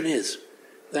convention is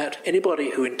that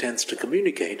anybody who intends to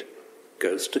communicate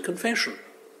goes to confession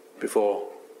before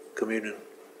communion.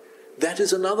 That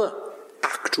is another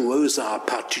actuosa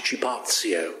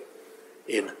participatio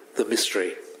in the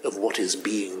mystery of what is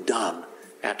being done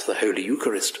at the Holy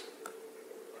Eucharist.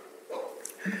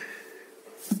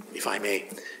 If I may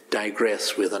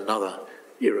digress with another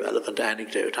irrelevant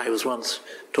anecdote, I was once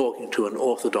talking to an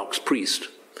Orthodox priest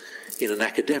in an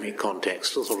academic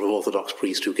context, a sort of Orthodox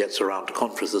priest who gets around to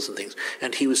conferences and things,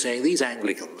 and he was saying these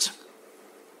Anglicans,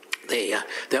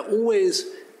 they're always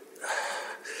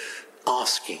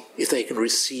asking if they can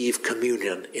receive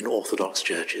communion in Orthodox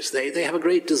churches. They have a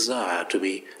great desire to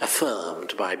be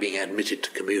affirmed by being admitted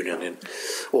to communion in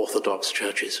Orthodox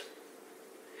churches.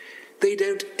 They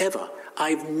don't ever,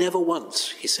 I've never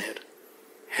once, he said,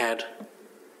 had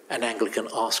an Anglican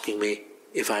asking me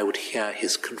if I would hear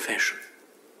his confession.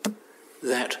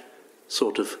 That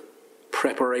sort of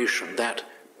preparation, that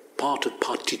part of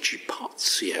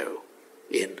participatio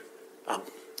in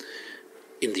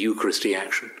the Eucharistic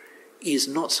action, is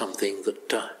not something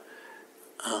that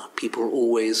people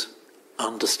always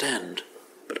understand.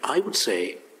 But I would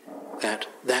say that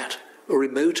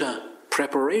remoter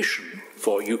preparation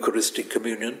for Eucharistic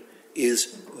communion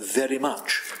is very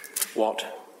much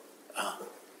what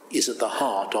is at the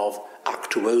heart of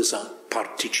actuosa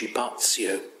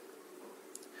participatio.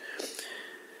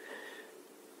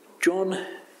 John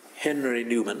Henry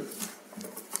Newman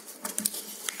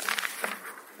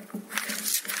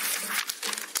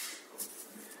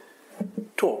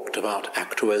talked about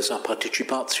actuosa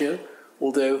participatio,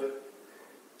 although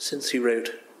since he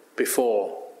wrote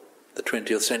before the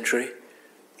 20th century,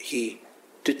 he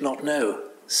did not know,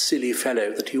 silly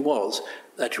fellow that he was,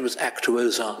 that it was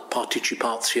actuosa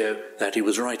participatio that he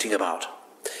was writing about.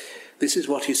 This is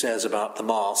what he says about the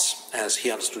Mass as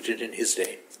he understood it in his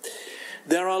day.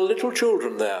 There are little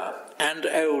children there, and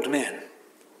old men,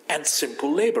 and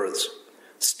simple labourers,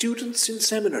 students in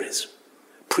seminaries,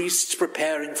 priests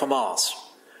preparing for Mass,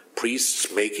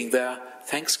 priests making their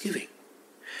thanksgiving.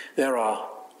 There are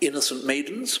innocent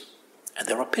maidens, and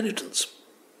there are penitents.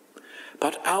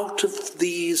 But out of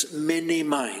these many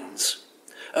minds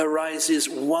arises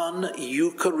one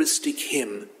Eucharistic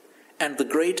hymn, and the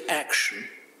great action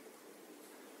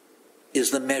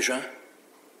is the measure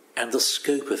and the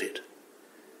scope of it.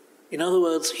 In other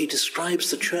words, he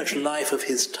describes the church life of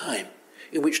his time,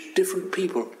 in which different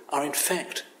people are in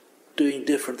fact doing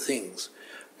different things,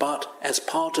 but as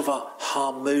part of a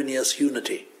harmonious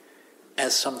unity,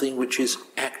 as something which is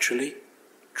actually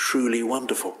truly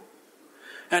wonderful.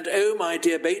 And oh, my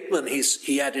dear Bateman,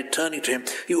 he added, turning to him,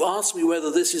 you ask me whether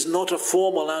this is not a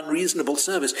formal, unreasonable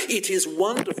service. It is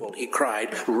wonderful, he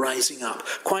cried, rising up.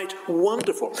 Quite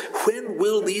wonderful. When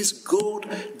will these good,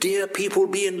 dear people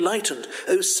be enlightened?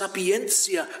 O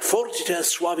sapientia, fortiter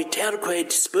suaviterque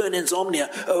disponens omnia,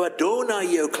 o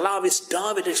Adonai, o clavis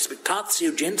David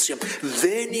expectatio gentium,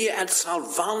 veni ad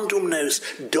salvandum nos,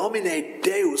 Domine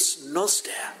Deus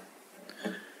noster.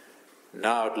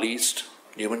 Now at least,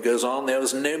 Newman goes on, there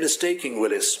was no mistaking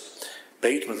Willis.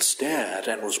 Bateman stared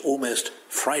and was almost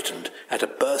frightened at a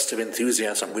burst of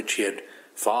enthusiasm which he had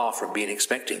far from been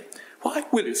expecting. Why,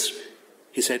 Willis,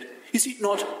 he said, is it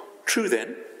not true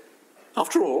then,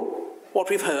 after all, what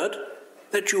we've heard,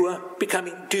 that you are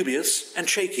becoming dubious and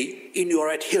shaky in your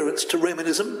adherence to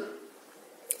Romanism?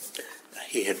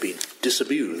 He had been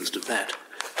disabused of that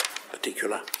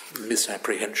particular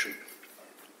misapprehension.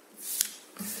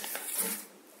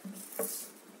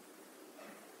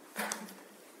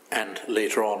 And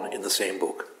later on in the same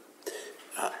book,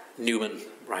 Newman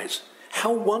writes,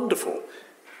 how wonderful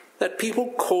that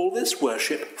people call this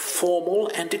worship formal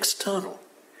and external.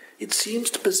 It seems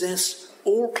to possess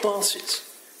all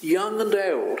classes, young and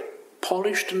old,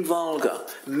 polished and vulgar,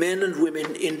 men and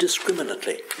women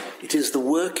indiscriminately. It is the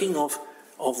working of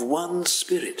one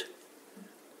spirit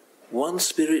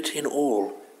in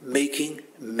all, making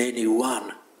many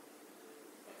one.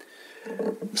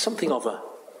 Something of a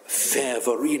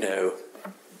fervorino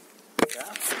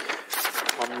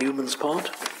on Newman's part.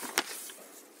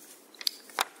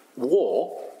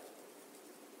 War,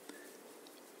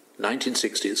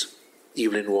 1960s,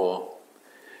 Evelyn Waugh.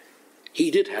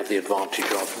 He did have the advantage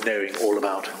of knowing all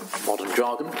about modern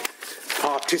jargon.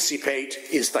 Participate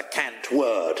is the cant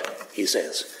word, he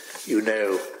says. You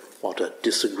know what a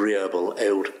disagreeable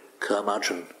old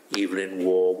curmudgeon Evelyn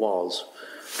Waugh was.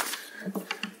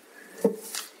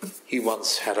 He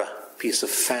once had a piece of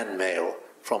fan mail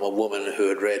from a woman who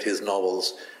had read his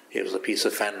novels. It was a piece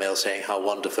of fan mail saying how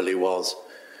wonderful he was.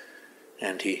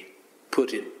 And he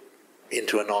put it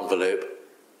into an envelope,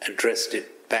 addressed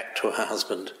it back to her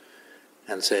husband,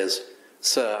 and says,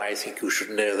 Sir, I think you should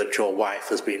know that your wife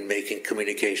has been making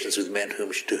communications with men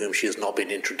to whom she has not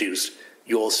been introduced.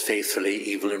 Yours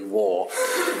faithfully, Evelyn Waugh.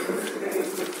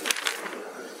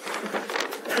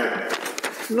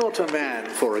 Not a man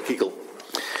for a giggle.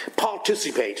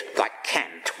 Participate, the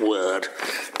cant word,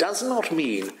 does not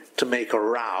mean to make a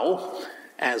row,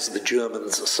 as the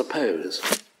Germans suppose.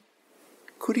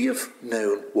 Could he have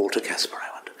known Walter Casper, I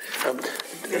wonder?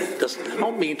 Does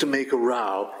not mean to make a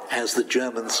row, as the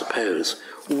Germans suppose.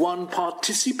 One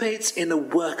participates in a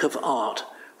work of art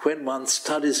when one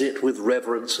studies it with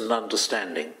reverence and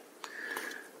understanding.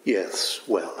 Yes,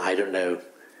 well, I don't know.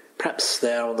 Perhaps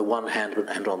there on the one hand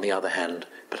and on the other hand,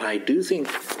 but I do think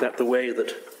that the way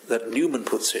that Newman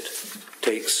puts it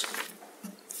takes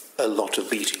a lot of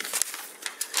beating.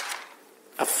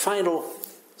 A final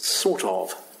sort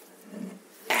of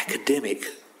academic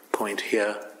point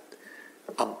here,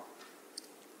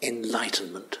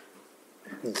 enlightenment.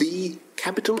 The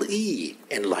capital E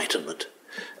Enlightenment,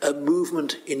 a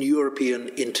movement in European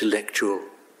intellectual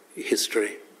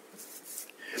history.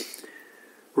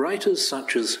 Writers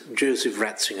such as Joseph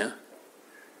Ratzinger,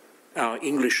 our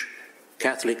English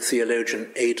Catholic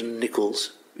theologian Aidan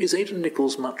Nichols. Is Aidan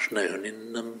Nichols much known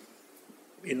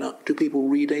do people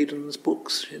read Aidan's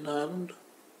books in Ireland?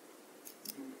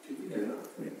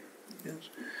 Yes.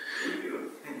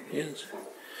 Yes.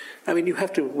 I mean, you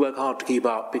have to work hard to keep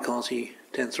up because he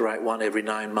tends to write one every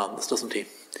 9 months, doesn't he?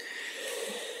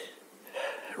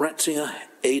 Ratzinger,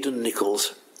 Aidan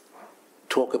Nichols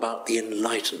talk about the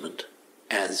Enlightenment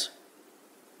as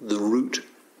the root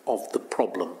of the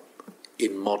problem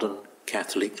in modern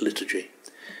Catholic liturgy,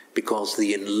 because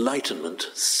the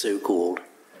Enlightenment, so-called,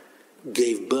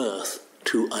 gave birth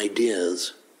to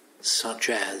ideas such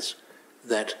as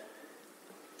that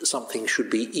something should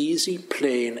be easy,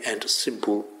 plain, and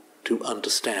simple to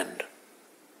understand.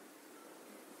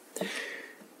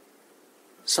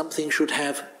 Something should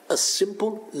have a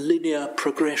simple linear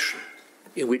progression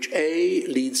in which A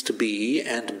leads to B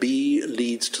and B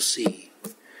leads to C.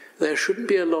 There shouldn't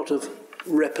be a lot of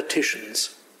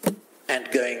repetitions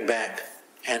and going back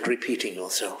and repeating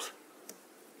yourself.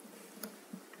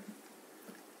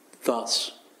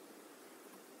 Thus,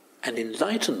 an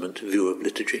Enlightenment view of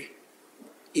liturgy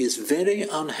is very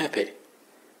unhappy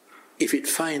if it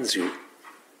finds you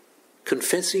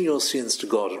confessing your sins to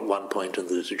God at one point in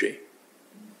the liturgy,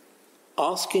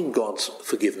 asking God's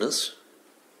forgiveness,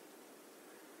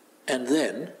 and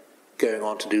then going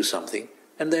on to do something,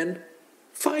 and then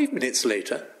 5 minutes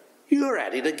later, you're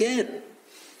at it again,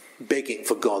 begging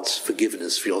for God's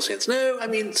forgiveness for your sins. No, I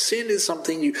mean, sin is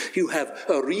something you have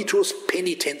a ritus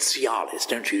penitentialis,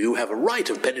 don't you? You have a rite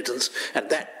of penitence, and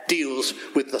that deals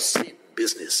with the sin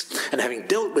business. And having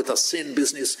dealt with the sin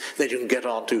business, then you can get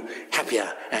on to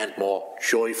happier and more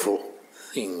joyful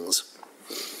things.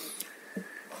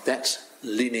 That's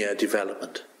linear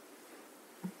development.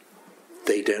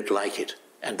 They don't like it.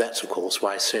 And that's, of course,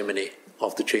 why so many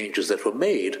of the changes that were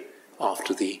made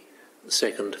after the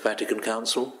Second Vatican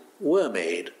Council were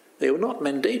made. They were not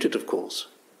mandated, of course.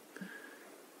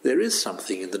 There is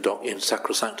something in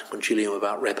Sacrosanctum Concilium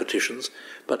about repetitions,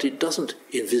 but it doesn't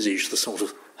envisage the sort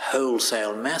of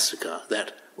wholesale massacre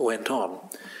that went on.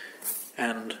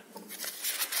 And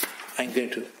I'm going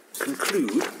to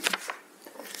conclude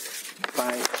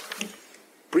by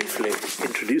briefly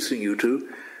introducing you to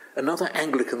another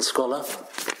Anglican scholar,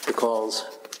 because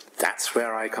that's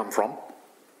where I come from.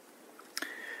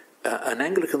 An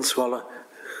Anglican scholar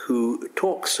who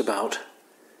talks about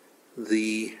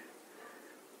the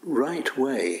right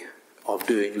way of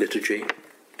doing liturgy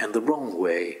and the wrong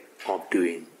way of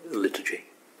doing liturgy.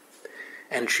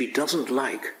 And she doesn't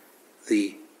like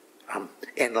the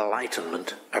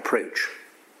Enlightenment approach.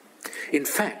 In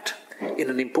fact, in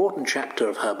an important chapter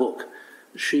of her book,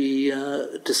 she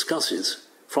discusses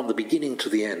from the beginning to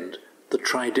the end the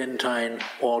Tridentine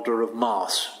order of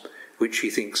Mass, which she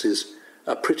thinks is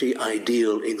a pretty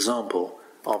ideal example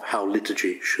of how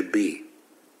liturgy should be.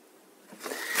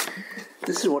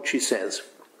 This is what she says.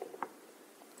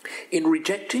 In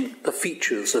rejecting the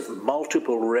features of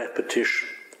multiple repetition,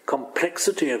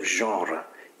 complexity of genre,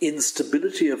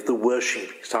 instability of the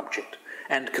worship subject,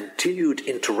 and continued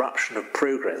interruption of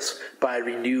progress by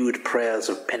renewed prayers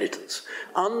of penitence,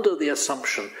 under the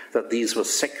assumption that these were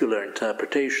secular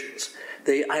interpretations,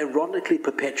 they ironically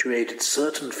perpetuated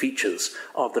certain features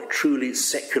of the truly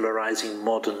secularizing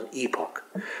modern epoch.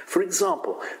 For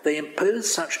example, they imposed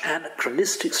such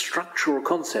anachronistic structural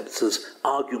concepts as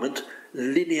argument,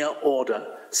 linear order,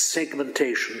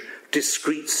 segmentation,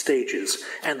 discrete stages,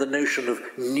 and the notion of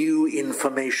new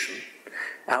information,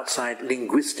 outside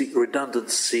linguistic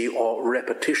redundancy or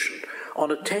repetition,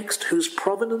 on a text whose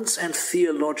provenance and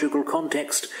theological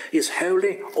context is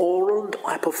wholly oral and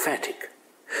apophatic,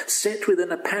 set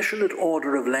within a passionate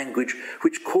order of language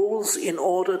which calls in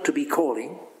order to be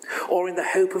calling, or in the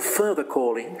hope of further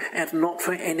calling, and not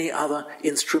for any other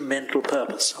instrumental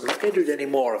purpose. I'm not going to read any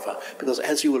more of her, because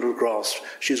as you will have grasped,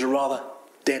 she's a rather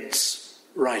dense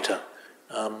writer.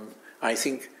 I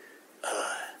think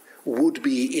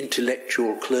would-be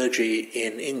intellectual clergy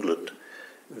in England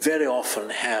very often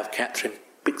have Catherine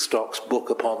Pickstock's book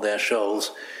upon their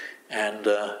shelves, and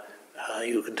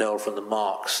you can tell from the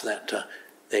marks that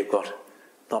they've got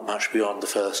not much beyond the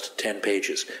first 10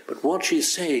 pages. But what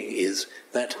she's saying is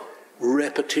that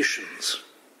repetitions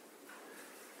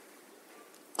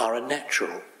are a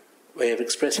natural way of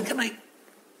expressing. Can I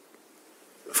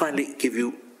finally give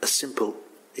you a simple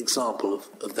example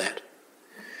of that?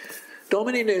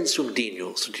 Domine non sum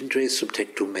digno, sunt in tres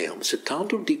subtectum meum, sed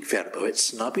tantum dic verbo et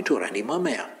snabitur anima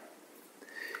mea.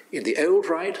 In the old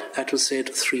rite, that was said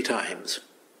 3 times.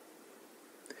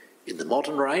 In the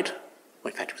modern rite,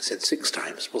 well, in fact, it was said 6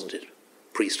 times, wasn't it?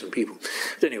 Priest and people.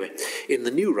 But anyway, in the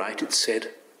new rite, it's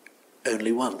said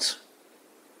only once.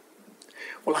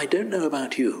 Well, I don't know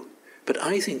about you, but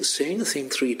I think saying a thing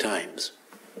 3 times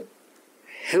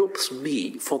helps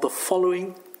me for the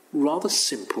following rather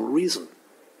simple reason.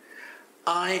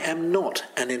 I am not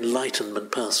an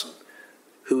Enlightenment person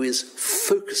who is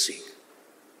focusing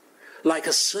like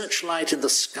a searchlight in the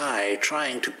sky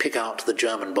trying to pick out the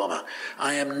German bomber.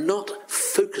 I am not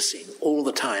focusing all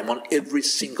the time on every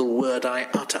single word I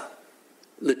utter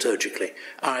liturgically,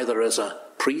 either as a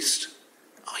priest,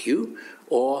 are you,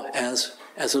 or as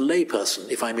a layperson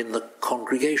if I'm in the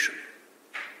congregation.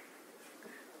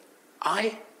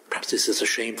 Perhaps this is a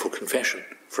shameful confession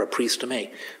for a priest to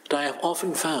make, but I have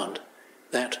often found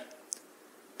that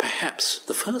perhaps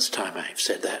the first time I've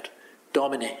said that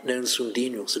Domine non sum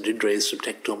dignus ad indre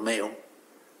subtectum meum,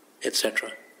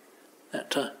 etc. That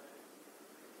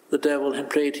the devil had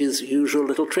played his usual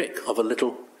little trick of a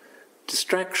little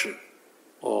distraction,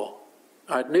 or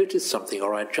I'd noticed something,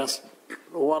 or I'd just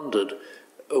wondered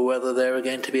whether there were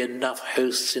going to be enough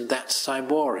hosts in that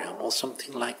ciborium, or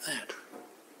something like that.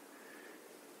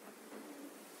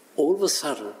 All of a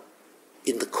sudden,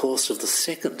 in the course of the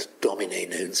second Domine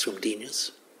non sum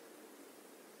dignus,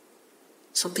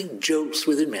 something jolts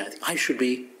within me. I should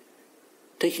be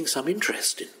taking some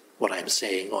interest in what I'm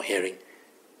saying or hearing.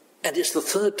 And it's the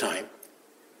third time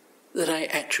that I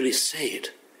actually say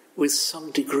it with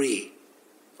some degree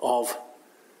of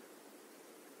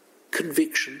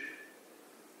conviction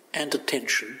and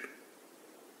attention,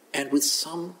 and with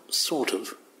some sort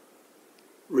of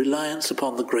reliance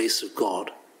upon the grace of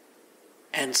God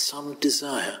and some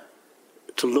desire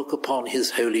to look upon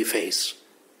his holy face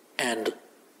and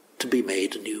to be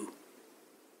made anew.